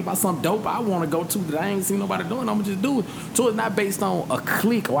 I'm thinking about something dope I want to go to that I ain't seen nobody doing. I'm going to just do it. So it's not based on a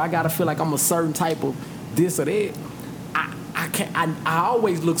clique or I got to feel like I'm a certain type of this or that. I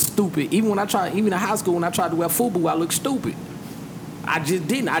always look stupid. Even in high school when I tried to wear FUBU, I look stupid. I just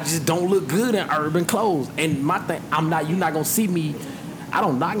didn't. I just don't look good in urban clothes. And my thing, you're not going to see me. I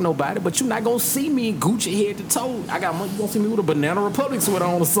don't knock nobody, but you're not gonna see me in Gucci head to toe. I got money. You gonna see me with a Banana Republic sweater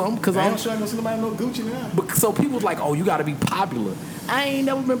on or something? Because I'm sure I ain't gonna see nobody no Gucci now. But so people's like, oh, you gotta be popular. I ain't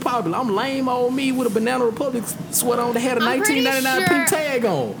never been popular. I'm lame old me with a Banana Republic sweater on that had a 1999 pink tag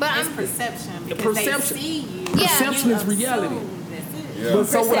on. But it's perception. The perception. They see you. Perception is reality. Yeah. But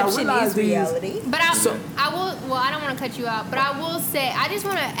so what I realized is reality. But I will. Well, I don't want to cut you off, but I will say I just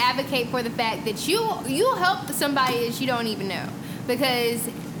want to advocate for the fact that you help somebody that you don't even know. Because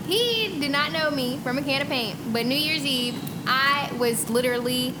he did not know me from a can of paint, but New Year's Eve, I was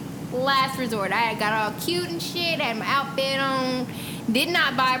literally last resort. I got all cute and shit, had my outfit on, did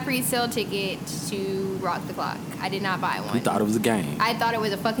not buy a pre-sale ticket to Rock the Clock. I did not buy one. You thought it was a game. I thought it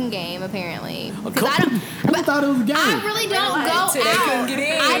was a fucking game, apparently. People thought it was a game. I really don't go out.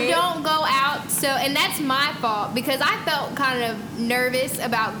 I don't go out, and that's my fault because I felt kind of nervous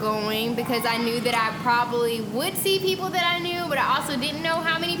about going because I knew that I probably would see people that I knew, but I also didn't know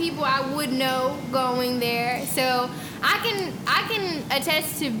how many people I would know going there. So I can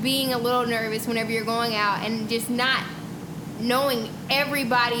attest to being a little nervous whenever you're going out and just not knowing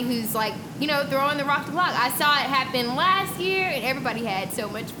everybody who's like, you know, throwing the Rock the Clock. I saw it happen last year and everybody had so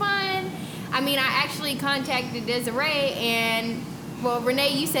much fun. I mean, I actually contacted Desiree and, well,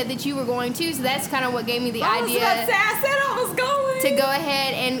 Renee, you said that you were going too, so that's kind of what gave me the idea. I said I was going. To go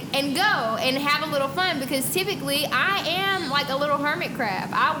ahead and go and have a little fun because typically I am like a little hermit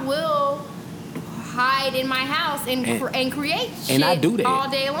crab. I will hide in my house and create shit and I do that all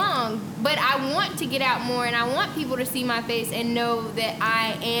day long. But I want to get out more and I want people to see my face and know that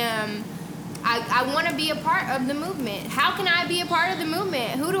I want to be a part of the movement. How can I be a part of the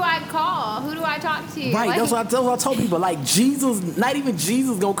movement? Who do I call? Who do I talk to? Right, that's what I told people. Like Jesus, not even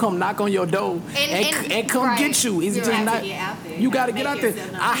Jesus gonna come knock on your door and come get you. It's just not. You gotta get out there.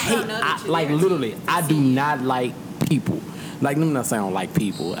 Literally, I do not like people. Like, let me not say I don't like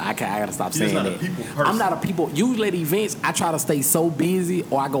people. I gotta stop saying that. I'm not a people. Usually at events, I try to stay so busy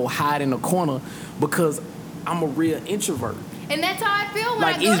or I go hide in a corner because I'm a real introvert. And that's how I feel when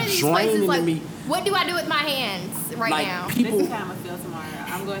I go to these places. Like, what do I do with my hands now? This is how I'm gonna feel tomorrow.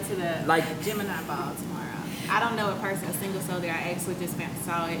 I'm going to the Gemini ball tomorrow. I don't know a person, a single soul there. I actually just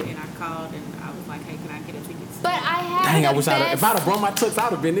saw it and I called and I was like, hey, can I get a ticket? But I had Dang, the I wish best, if I'd have brought my tux,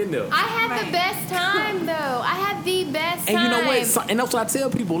 I'd have been in there. I had the Right. best time though. I had the best time. And you know what? And that's what I tell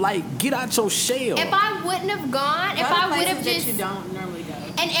people. Like, get out your shell. If I wouldn't have gone, if I would have just you don't normally go.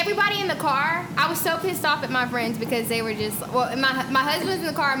 and everybody in the car, I was so pissed off at my friends because they were just my husband was in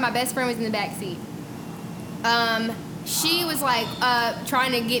the car and my best friend was in the back seat. She was like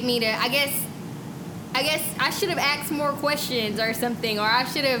trying to get me to I guess I should have asked more questions or something, or I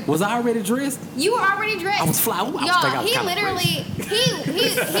should have. Was I already dressed? You were already dressed. I was fly. I was thinking I Y'all, was he kinda literally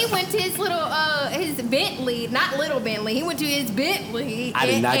he went to his little his Bentley, not little Bentley. He went to his Bentley. I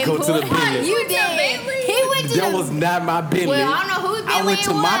did not and go to the pulled- Bentley. You did. He went to That the. was not my Bentley. Well, I don't know whose Bentley I went to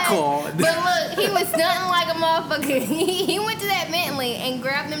it was, my car. but look, he was stunting like a motherfucker. He went to that Bentley and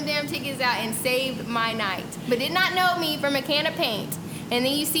grabbed them damn tickets out and saved my night, but did not know me from a can of paint. And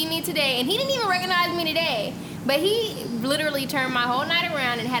then you see me today, and he didn't even recognize me today. But he literally turned my whole night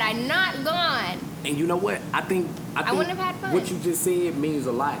around, and had I not gone, And you know what? I think wouldn't have had fun. What you just said means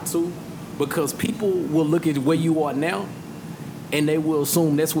a lot too, because people will look at where you are now, and they will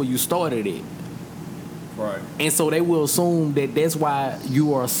assume that's where you started at. Right. And so they will assume that that's why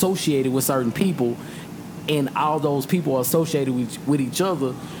you are associated with certain people, and all those people are associated with each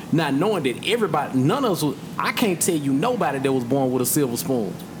other, not knowing that everybody, none of us, I can't tell you nobody that was born with a silver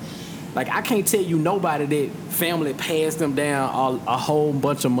spoon. Like, I can't tell you nobody that family passed them down a whole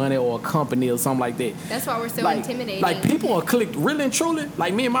bunch of money or a company or something like that. that's why we're so Like, intimidating. like people are clicked, really and truly,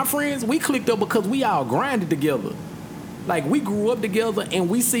 like me and my friends, we clicked up because we all grinded together. Like, we grew up together, and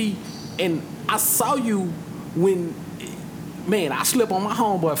we see, and I saw you when, man, I slept on my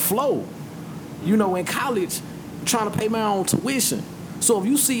homeboy Flo, you know, in college, trying to pay my own tuition. So if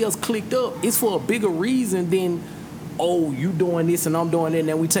you see us clicked up, it's for a bigger reason than, oh, you doing this and I'm doing that, and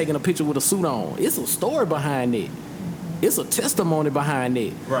then we taking a picture with a suit on. It's a story behind it. It's a testimony behind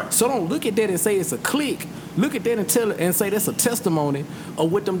it. Right. So don't look at that and say it's a clique. Look at that and tell it and say that's a testimony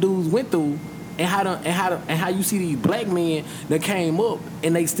of what them dudes went through, and how you see these black men that came up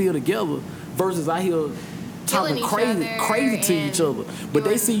and they still together versus out here talking Killing each crazy other to each other. But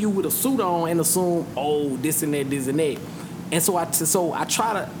they doing- see you with a suit on and assume, oh, this and that. And so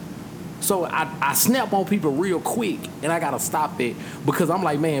I snap on people real quick, and I gotta stop it because I'm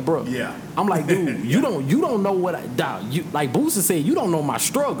like, man, bro. Yeah. I'm like, dude, you don't know what you like. Booster said, you don't know my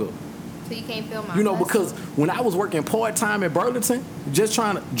struggle. so you can't feel my. You know, hustle. because when I was working part time at Burlington, just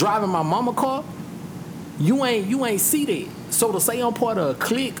driving my mama car, you ain't see that. So to say I'm part of a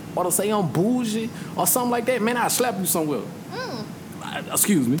clique or to say I'm bougie or something like that, man, I'll slap you somewhere.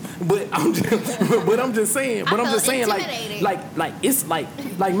 Excuse me, but I'm just saying, I felt intimidated. like it's like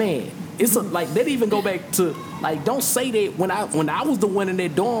man, it's like that even go back to like, don't say that when I was the one in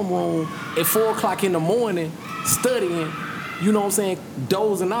that dorm room at 4:00 in the morning studying, you know what I'm saying,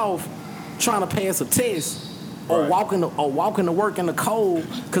 dozing off, trying to pass a test. Or walking to work in the cold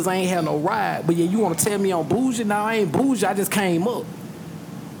because I ain't had no ride. But yeah, you want to tell me I'm bougie? No, I ain't bougie. I just came up.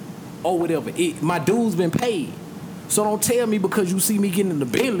 Or whatever. My dues been paid. So don't tell me because you see me getting in the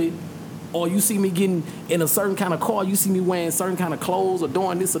Bentley or you see me getting in a certain kind of car, you see me wearing certain kind of clothes or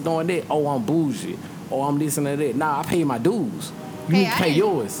doing this or doing that. Oh, I'm bougie. Or I'm this and that. Nah, I pay my dues. You need to pay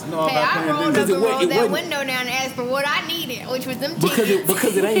yours. No, Hey, about I paying rolled dues. up and rolled that wasn't- window down and asked for what I needed, which was them tickets.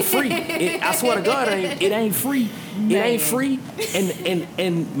 Because it ain't free. I swear to God, it ain't free. It ain't free.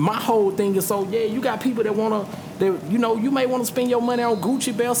 And my whole thing is, so yeah, you got people that you may want to spend your money on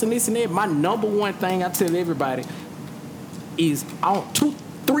Gucci belts and this and that. My number one thing I tell everybody is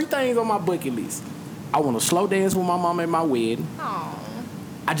three things on my bucket list. I want to slow dance with my mama at my wedding. Aw.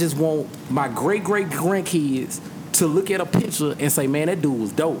 I just want my great grandkids to look at a picture and say, man, that dude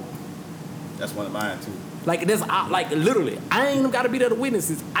was dope. That's one of mine too. Like literally, I ain't even got to be there to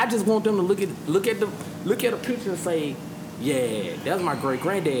witnesses. I just want them to look at the picture and say, yeah, that's my great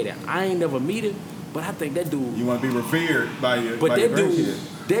granddaddy. I ain't never meet him, but I think that dude. You want to be revered by your But your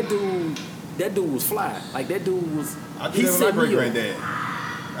that dude was fly. Like that dude was. I do that with my great granddad.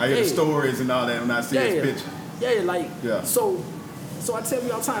 I hear the Yeah. stories and all that when I see his picture. Yeah. So I tell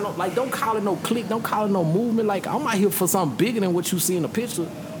you all the time, like, don't call it no clique, don't call it no movement. Like, I'm out here for something bigger than what you see in the picture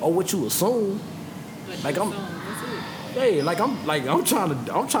or what you assume. Like I'm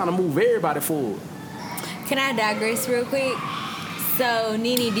trying to move everybody forward. Can I digress real quick? So,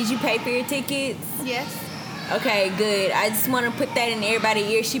 Nene, did you pay for your tickets? Yes. Okay, good. I just want to put that in everybody's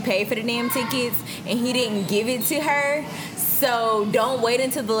ear. She paid for the damn tickets, and he didn't give it to her. So don't wait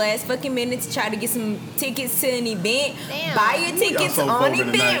until the last fucking minute to try to get some tickets to an event. Damn. Buy your tickets so on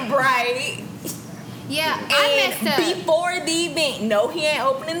vulgar tonight. Eventbrite. Yeah, I messed up. Before the event, no, he ain't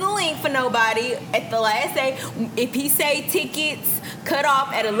opening the link for nobody. At the last day, if he say tickets cut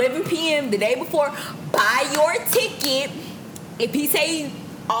off at 11 p.m. the day before, buy your ticket. If he say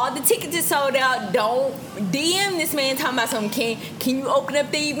all the tickets are sold out, don't DM this man talking about something. Can you open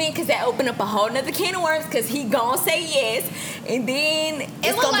up the event? Because that opened up a whole nother can of worms, because he gonna say yes, and then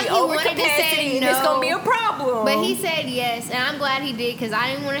it's gonna like be he wanted to say overcapacity, and no, it's gonna be a problem. But he said yes, and I'm glad he did, because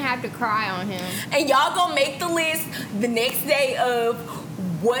I didn't want to have to cry on him. And y'all gonna make the list the next day of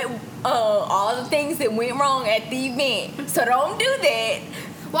what all the things that went wrong at the event. So don't do that.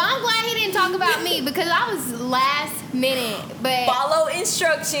 Well, I'm glad he didn't talk about me, because I was last minute. But follow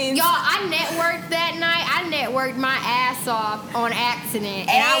instructions. Y'all, I networked that night. I networked my ass off on accident. And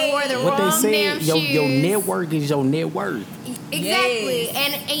I wore the what wrong they damn said, shoes. your network is your net worth. Exactly.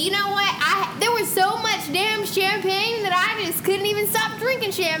 Yes. And you know what? There was so much damn champagne that I just couldn't even stop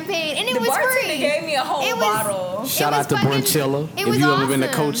drinking champagne. And it was bartender free. gave me a whole bottle. Shout out to Brunchella. If you ever been to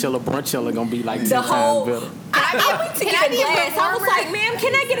Coachella, Brunchella gonna be like 10 times better. I went to get a glass. I was like, ma'am,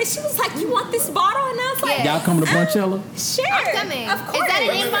 can I get it? She was like, you want this bottle? And I was like, y'all coming to Brunchella? Sure. I'm coming. Of course. Is that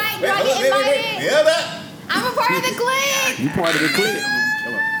an invite? Do I get invited? Yeah, that. I'm a part of the clique. You part of the clique.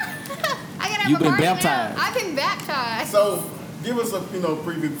 I gotta have You a been party now. baptized. I've been baptized. So, give us a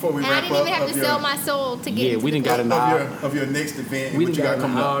preview before we And I wrap didn't up. even have to sell my soul to get into we didn't the got clique. of your next event. We what done you got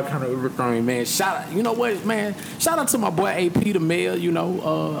coming up. all kind of everything, man. You know what, man? Shout out to my boy AP the Mayor. You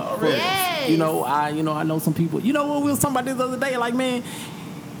know, Yes. you know, I know some people. You know what? We was talking about this the other day. Like, man,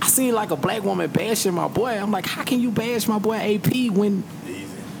 I seen like a black woman bashing my boy. I'm like, how can you bash my boy AP when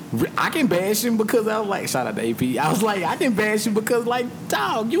I can bash him? Because I was like, shout out to AP. I was like, I can bash him because, like,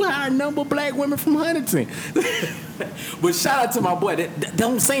 dog, you hire a number of black women from Huntington. But shout out to my boy. That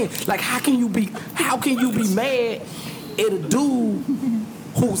I'm saying, like, how can you be mad at a dude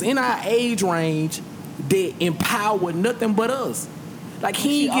who's in our age range that empowered nothing but us? Like,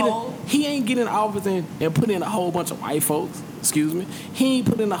 he ain't getting office and put in a whole bunch of white folks. Excuse me. He ain't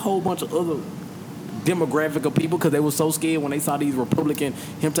put in a whole bunch of other demographic of people because they were so scared when they saw these Republican,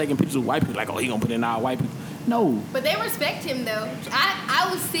 him taking pictures of white people, like, oh, he gonna put in our white people. No. But they respect him, though. I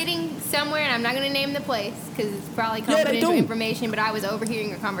was sitting somewhere, and I'm not going to name the place because it's probably confidential information, but I was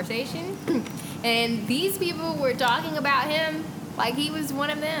overhearing a conversation. And these people were talking about him like he was one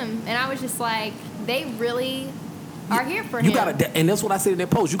of them. And I was just like, they really are here for him. And that's what I said in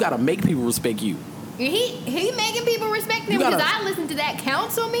that post. You got to make people respect you. He making people respect him because I listened to that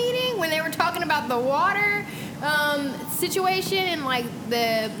council meeting when they were talking about the water situation and like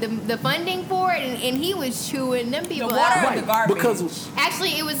the funding for it, and he was chewing them people the water out. or the garbage? Because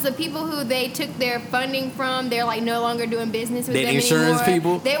actually, it was the people who they took their funding from. They're like no longer doing business with them insurance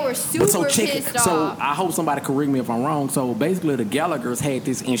anymore. people. They were super pissed off. So I hope somebody correct me if I'm wrong. So basically, the Gallaghers had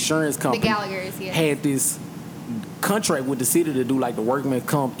this insurance company. The Gallaghers, yes. Had this contract with the city to do like the workman's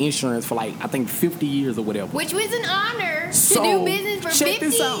comp insurance for like I think 50 years or whatever. Which was an honor to do business for 50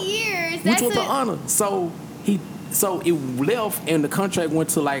 years. Which was an honor. So it left and the contract went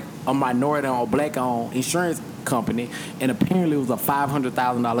to like a minority or black owned insurance company, and apparently it was a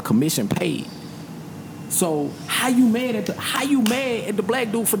 $500,000 commission paid. So how you mad at the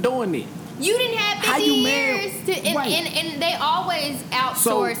black dude for doing it? You didn't have 50 years and they always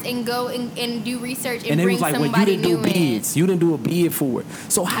outsource and go and do research and bring somebody new in. And it was like, well, you didn't do bids. You didn't do a bid for it.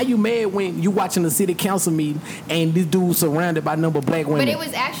 So how you mad when you watching the city council meeting and this dude surrounded by a number of black women? But it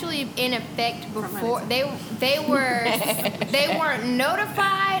was actually in effect before they weren't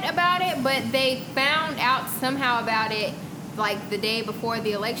notified about it, but they found out somehow about it. Like the day before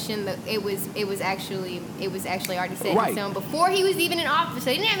the election, it was actually already set in stone before he was even in office.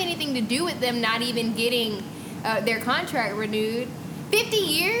 So it didn't have anything to do with them not even getting their contract renewed. 50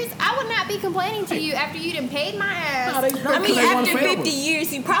 years, I would not be complaining to you after you'd paid my ass. I mean, after 50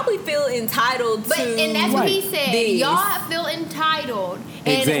 years, you probably feel entitled to. And that's what he said. Y'all feel entitled,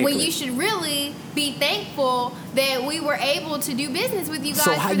 and when you should really be thankful that we were able to do business with you guys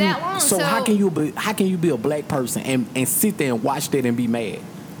for that long. So how can you be a black person and sit there and watch that and be mad?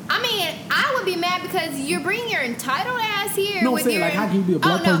 I mean, I would be mad because you're bringing your entitled ass here. No, I'm saying, like, how can you be a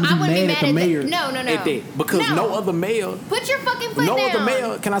black person and be mad at the mayor? No. At that? Because no other mayor. Put your fucking foot down. No other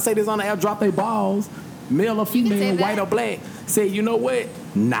mayor, can I say this on the air, drop their balls, male or female, white or black, say, you know what?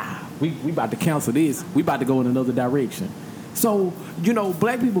 Nah, we about to cancel this. We about to go in another direction. So, you know,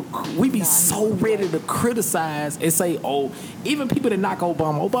 black people, we be so ready to criticize and say, oh, even people that knock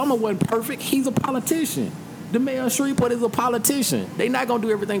Obama wasn't perfect. He's a politician. The mayor of Shreveport is a politician. They not gonna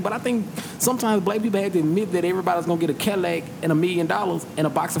do everything, but I think sometimes black people have to admit that everybody's gonna get a Cadillac and $1 million and a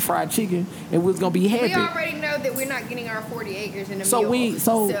box of fried chicken, and we're gonna be happy. We already know that we're not getting our 40 acres in a So mule.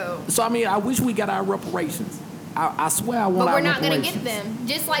 I mean, I wish we got our reparations. I swear I want but our we're not going reparations. to get them.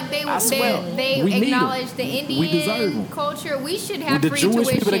 Just like they We need acknowledge them. the We deserve Indian them. culture. We should have the free Jewish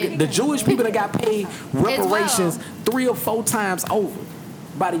tuition. people, the Jewish people that got paid reparations 3 or 4 times over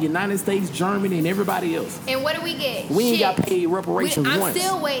by the United States, Germany, and everybody else. And what do we get? We ain't Shit. got paid reparations I'm once.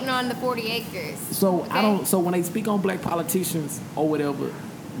 still waiting on the 40 acres. So Okay? I don't. So when they speak on black politicians or whatever,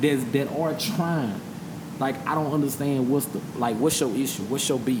 that are trying, like I don't understand what's your issue, what's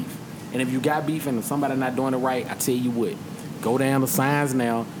your beef, and if you got beef and if somebody not doing it right, I tell you what, go down to signs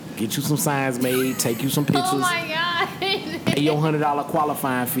now, get you some signs made, take you some pictures, Oh my God. pay your $100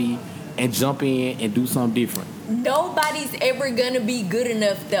 qualifying fee, and jump in and do something different. Nobody's ever gonna be good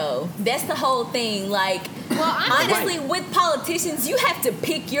enough though. That's the whole thing. Like, honestly, with politicians, you have to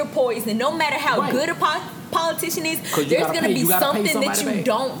pick your poison. No matter how good a politician is, there's gonna be something that you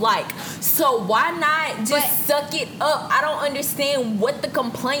don't like. So why not just suck it up? I don't understand what the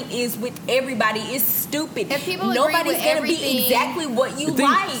complaint is with everybody. It's stupid. If people Nobody's agree with gonna be everything- exactly what you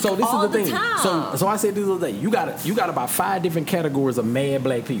like So this all is the the thing. time. So I said this other day. You got about 5 different categories of mad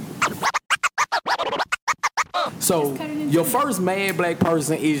black people. So your first mad black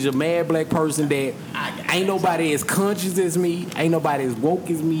person is your mad black person that ain't nobody as conscious as me, ain't nobody as woke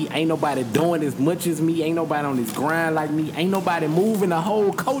as me, ain't nobody doing as much as me, ain't nobody on this grind like me, ain't nobody moving the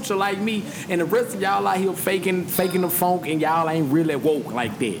whole culture like me, and the rest of y'all out here faking the funk, and y'all ain't really woke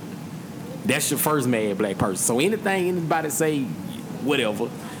like that. That's your first mad black person. So anything anybody say, whatever.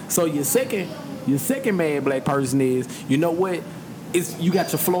 So your second mad black person is, you know what? You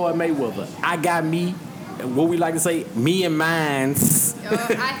got your Floyd Mayweather. I got me. What we like to say, me and mines.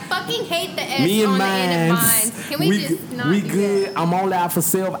 I fucking hate the S Me and on the end of mines. mines. Can we just not we do good. that? I'm all out for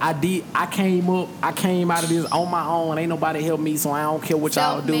self. I came out of this on my own. Ain't nobody help me, so I don't care what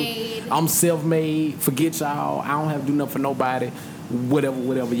y'all do. Self-made. I'm self-made. Forget y'all. I don't have to do nothing for nobody.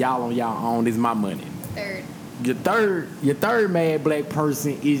 Whatever. Y'all on y'all own. This is my money. Third. Your third mad black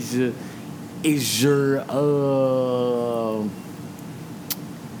person is your is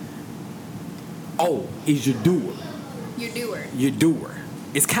your doer. Your doer.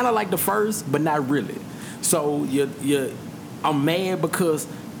 It's kind of like the first, but not really. So I'm mad because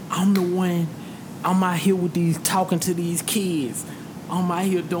I'm the one. I'm out here with talking to these kids. I'm out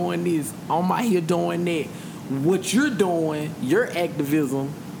here doing this. I'm out here doing that. What you're doing, your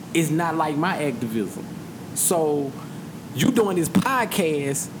activism, is not like my activism. So you doing this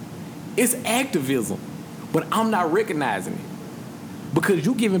podcast, it's activism, but I'm not recognizing it because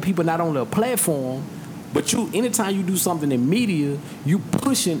you giving people not only a platform, but anytime you do something in media, you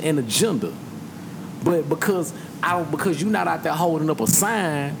pushing an agenda. But because you're not out there holding up a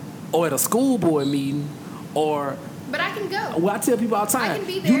sign or at a school board meeting or. But I can go. Well, I tell people all the time. I can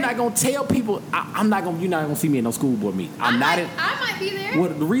be there. You're not gonna tell people. You're not gonna see me in no school board meeting. I might be there. Well,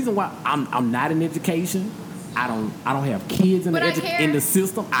 the reason why I'm not in education. I don't have kids in the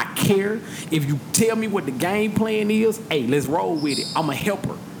system. I care. If you tell me what the game plan is, hey, let's roll with it. I'm a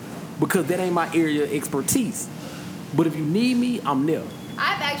helper because that ain't my area of expertise. But if you need me, I'm there.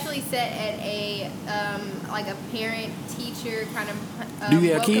 I've actually sat at a parent-teacher kind of Do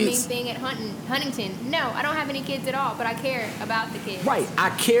you have welcoming kids? thing at Huntington. No, I don't have any kids at all, but I care about the kids. Right, I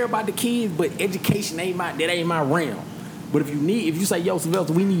care about the kids, but education ain't my realm. But if you say, yo,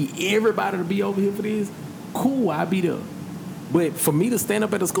 Sylvester, we need everybody to be over here for this, cool, I'll be there. But for me to stand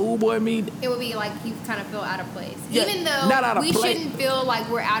up at a school board meeting, it would be like you kind of feel out of place. Yeah, Even though not out of we place. shouldn't feel like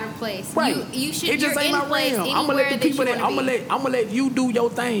we're out of place. right? You should. It just You're ain't in my place realm. anywhere I'm gonna let the that you people want to be. I'm gonna let you do your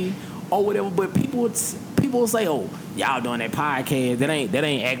thing or whatever. But people will say, oh, y'all doing that podcast? That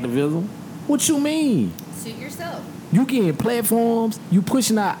ain't activism. What you mean? Suit yourself. You getting platforms, you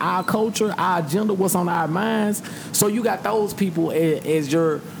pushing out our culture, our agenda, what's on our minds. So you got those people as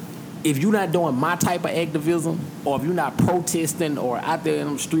your. If you're not doing my type of activism, or if you're not protesting or out there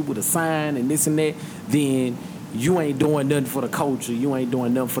in the street with a sign and this and that, then you ain't doing nothing for the culture. You ain't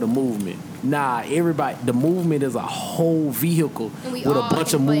doing nothing for the movement. Nah, the movement is a whole vehicle with a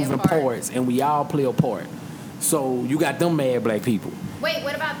bunch of moving parts, and we all play a part. So you got them mad black people. Wait,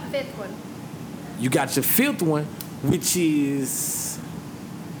 what about the fifth one? You got your fifth one, which is...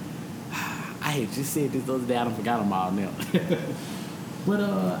 I had just said this the other day. I done forgot them all now. But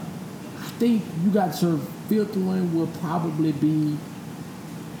I think you got your fifth one will probably be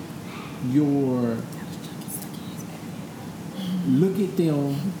your... Look at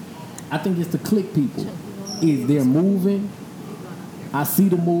them. I think it's the clique people. They're moving. I see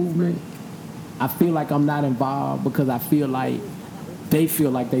the movement. I feel like I'm not involved because I feel like they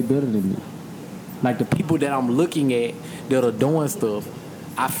feel like they better than me. Like the people that I'm looking at that are doing stuff,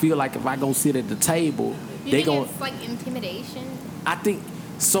 I feel like if I go sit at the table, You think it's like intimidation? I think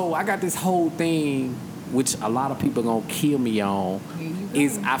so. I got this whole thing, which a lot of people gonna kill me on.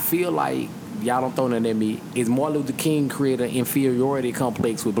 Is I feel like y'all don't throw nothing at me. Is Martin Luther King created an inferiority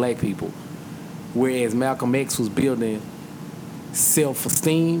complex with black people, whereas Malcolm X was building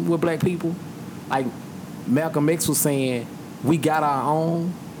self-esteem with black people. Like Malcolm X was saying, we got our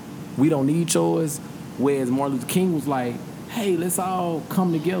own, we don't need yours. Whereas Martin Luther King was like, hey, let's all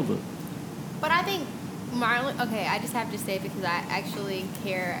come together. But I think Marlon. Okay, I just have to say because I actually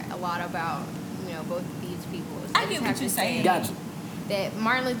care a lot about both of these people. So I get what you're saying. Gotcha. That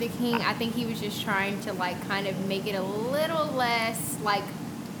Martin Luther King, I think he was just trying to like kind of make it a little less like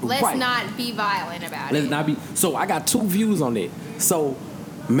let's Right. not be violent about Let's it. not be. So I got two views on that. So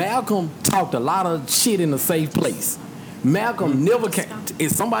Malcolm talked a lot of shit in a safe place. Malcolm never came.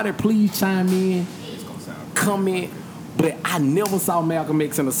 If somebody please chime in, comment. But I never saw Malcolm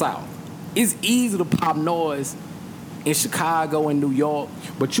X in the South. It's easy to pop noise in Chicago and New York,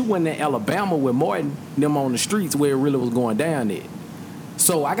 but you went to Alabama with Martin, them on the streets where it really was going down there.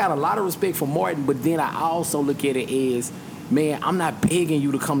 So I got a lot of respect for Martin, but then I also look at it as, man, I'm not begging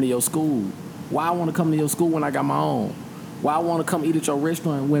you to come to your school. Why I want to come to your school when I got my own? Why I want to come eat at your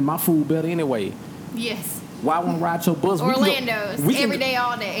restaurant when my food better anyway? Yes. Why I want to ride your bus? Orlando's every day,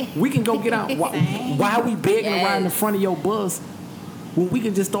 all day. We can go get out. Why are we begging to ride in the front of your bus when we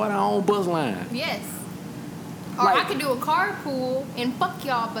can just start our own bus line? Yes. Or Like- I could do a carpool and fuck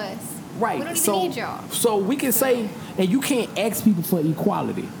y'all bus. Right. We don't even so, need y'all. So we can say, and you can't ask people for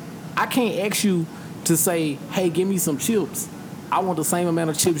equality. I can't ask you to say, hey, give me some chips. I want the same amount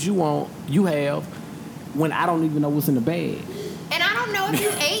of chips you have, when I don't even know what's in the bag. And I don't know if you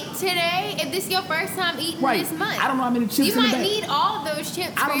ate today, if this is your first time eating Right. this month. I don't know how many chips You in the might bag. need all those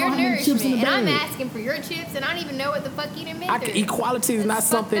chips I for don't your know how many chips in nourishment. the And I'm bag. asking for your chips, and I don't even know what the fuck you done been through. Equality is It's not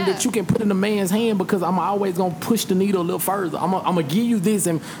something fucked that up. you can put in a man's hand because I'm always going to push the needle a little further. I'm going to give you this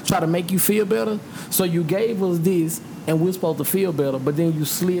and try to make you feel better. So you gave us this, and we're supposed to feel better, but then you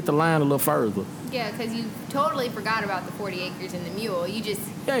slid the line a little further. Yeah, because you totally forgot about the 40 acres and the mule. You just...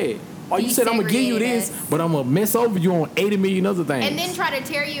 Yeah. Or you said, I'm going to give you this, Desegregated us. but I'm going to mess over you on 80 million other things. And then try to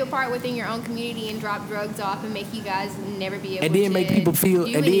tear you apart within your own community and drop drugs off and make you guys never be able to and then make people feel,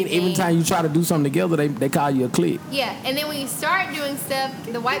 do and then every anything. time you try to do something together, they call you a clique. Yeah, and then when you start doing stuff,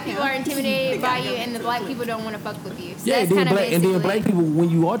 the white people are intimidated by you, and the black people don't want to fuck with you. So Yeah, that's then kind of and then black people, when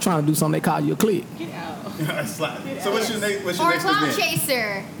you are trying to do something, they call you a clique. So what's your next or a event? cloud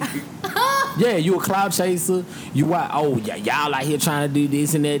chaser. Yeah, you a cloud chaser. You are, y'all out here trying to do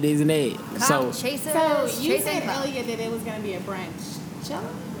this and that, Cloud So, chaser. So you chasing said cloud. earlier that it was going to be a brunch. Chilla?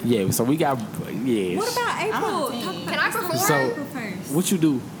 yeah, so we got, yeah. What about April? I'm on team. Talk about Can I perform? So, April first. what you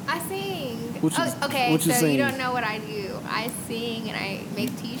do? I sing. What you- Okay, what you so sing? you don't know what I do. I sing and I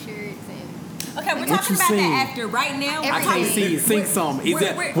make T-shirts and Okay, we're What talking you about sing? that after. Right now, I Every can't time. see it. Sing something. Is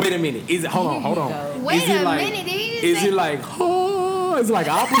that? Wait a minute. Is it? Hold on. Wait is it a like, minute, did you just Is say- it like? Oh, is it like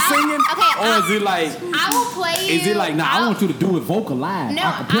opera singing? Okay, or is it like? I will play you. Is it like? Nah, I want you to do it vocal live. No,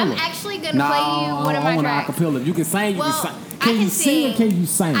 acapella. I'm actually gonna play you one of my I want tracks. an acapella. You can sing. You Well, can sing. I Can you can sing or sing. can you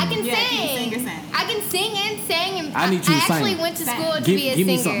sing? I can Yeah, sing. can you sing or sing? I can sing and sing, and I need you to I actually sing. went to school to give, be a give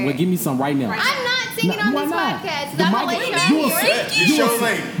me singer. some. Well, give me some right now. I'm not singing No, on why this not? podcast. The I'm gonna mic- let you y'all a hear singer. it. You You a show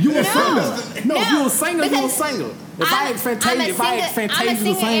lane. You a No. singer. No, No, if you a singer, you a because singer. If I I'm- ask I'm a Fantasia, if I singer- ask Fantasia I'm a to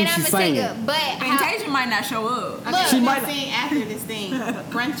singer sing, and I'm she's a singer. singing. But Fantasia might not show up. look, She You might- sing after this thing.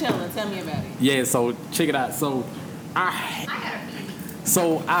 Brunchilla, tell me about it. Yeah, so check it out. So I gotta pee.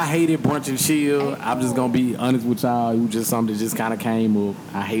 So I hated Brunch and Chill. I'm just gonna be honest with y'all. It was just something that just kind of came up.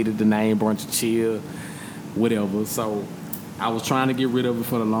 I hated the name Brunch and Chill, whatever. So I was trying to get rid of it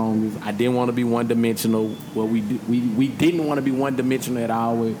for the longest. I didn't want to be one dimensional. Well, we didn't want to be one dimensional at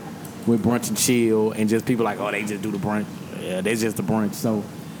all with Brunch and Chill, and just people like, oh, they just do the brunch. Yeah, they just the brunch. So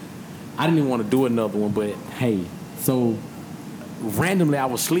I didn't even want to do another one. But hey, so randomly I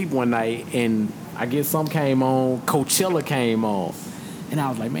was asleep one night, and I guess something came on. Coachella came on. And I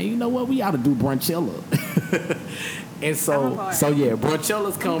was like, man, you know what? We ought to do Brunchella. And so yeah,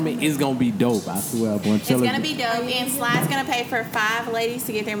 Brunchella's coming. It's going to be dope. I swear, Brunchella. It's gonna be dope, and Sly's gonna pay for 5 ladies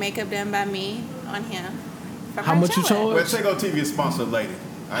to get their makeup done by me on him. for How much you Brunchella. Well, charge? Checo TV is sponsored lady.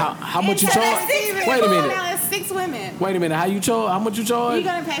 How much you It's charge? 6 Wait a people, minute. Now it's 6 women. Wait a minute. How you charge? How much you charge?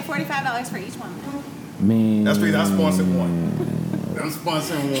 You're gonna pay $45 for each woman. Man. That's the reason I sponsored one. I'm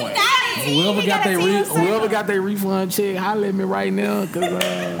sponsoring one. Whoever got their refund check, holler at me right now. Cause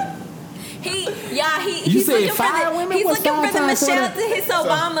Y'all Yeah, You he's said looking 5 for the, women? he's What's looking 5 for the times Michelle 40? to his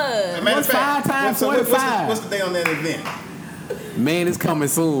Obama. Matter What's of fact, 5 times so what's 45? What's the day on that event? Man, it's coming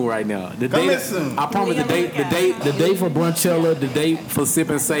soon right now. The Coming day, soon. I promise the day for Brunchella, the day for Sip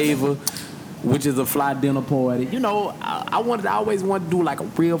and Savor, which is a fly dinner party. You know, I always wanted to do like a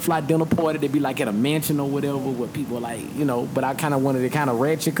real fly dinner party. They'd be like at a mansion or whatever, where people like, you know. But I kind of wanted it kind of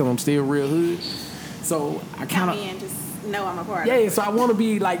ratchet because I'm still real hood. So I kind Come in, just know I'm a part of yeah. it. So I want to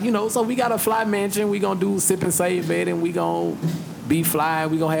be like, you know. So we got a fly mansion. We gonna do Sip and Save it, and we gonna be fly.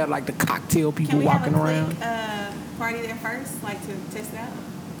 We gonna have like the cocktail people Can we walking have a around. Clique, party there first, like to test it out?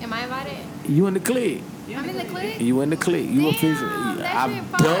 Am I invited? You in the clique. I'm in the clique. You in the clique. You Damn, official. that I shit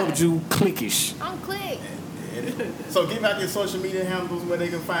fire. dubbed you cliquish. I'm clique. So give out your social media handles where they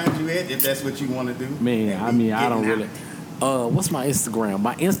can find you at if that's what you want to do. Man, I mean, I don't really. What's my Instagram?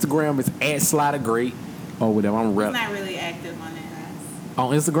 My Instagram is @SliderGreat or whatever. I'm It's rep not really active on that.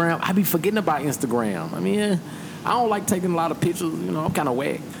 on Instagram. I be forgetting about Instagram. I mean, I don't like taking a lot of pictures. You know, I'm kind of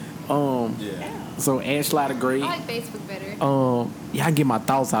whack. Yeah. So @SliderGreat. I like Facebook better. Yeah, I can get my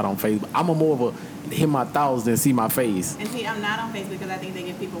thoughts out on Facebook. I'm a more of a hear my thoughts than see my face. And see, I'm not on Facebook because I think they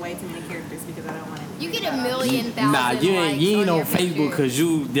give people way too many characters because I don't want to. You get a million thousand. Nah, you ain't likes on your Facebook picture.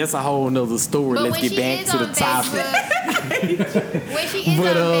 because that's a whole nother story. But Let's when get she back is to the on topic. Facebook, when she is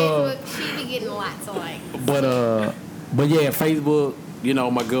But, on Facebook, she be getting lots of likes. But yeah, Facebook. You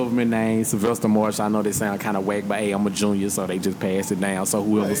know my government name, Sylvester Marshall. I know they sound kind of whack, but hey, I'm a junior, so they just passed it down. So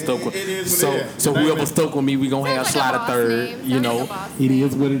whoever stuck with, it is what it is. so Your name whoever is- stuck with me, we gonna have Sounds like a Slider boss third. name. You Sounds know, like a boss it name.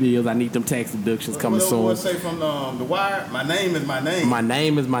 is what it is. I need them tax deductions coming What soon. say from The Wire? My name is my name. My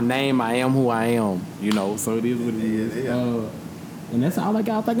name is my name. I am who I am. You know, so it is what it is. Yeah. And that's all I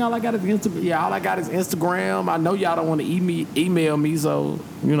got. I think all I got is Instagram. Yeah, all I got is Instagram. I know y'all don't want to email me, so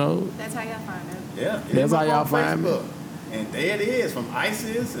you know. That's how y'all find it. Yeah. That's hit how me y'all on find me. Facebook. And there it is from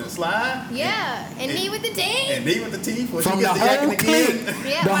Icyess and Slide. Yeah, and me with the And D. me with the T. For From she the gets whole yakking clique, again.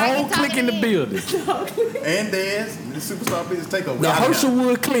 Yeah, the why I whole keep clique in the talking to me? building, And there's the Superstar Business Takeover. the We out here.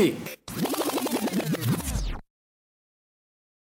 Herschelwood clique.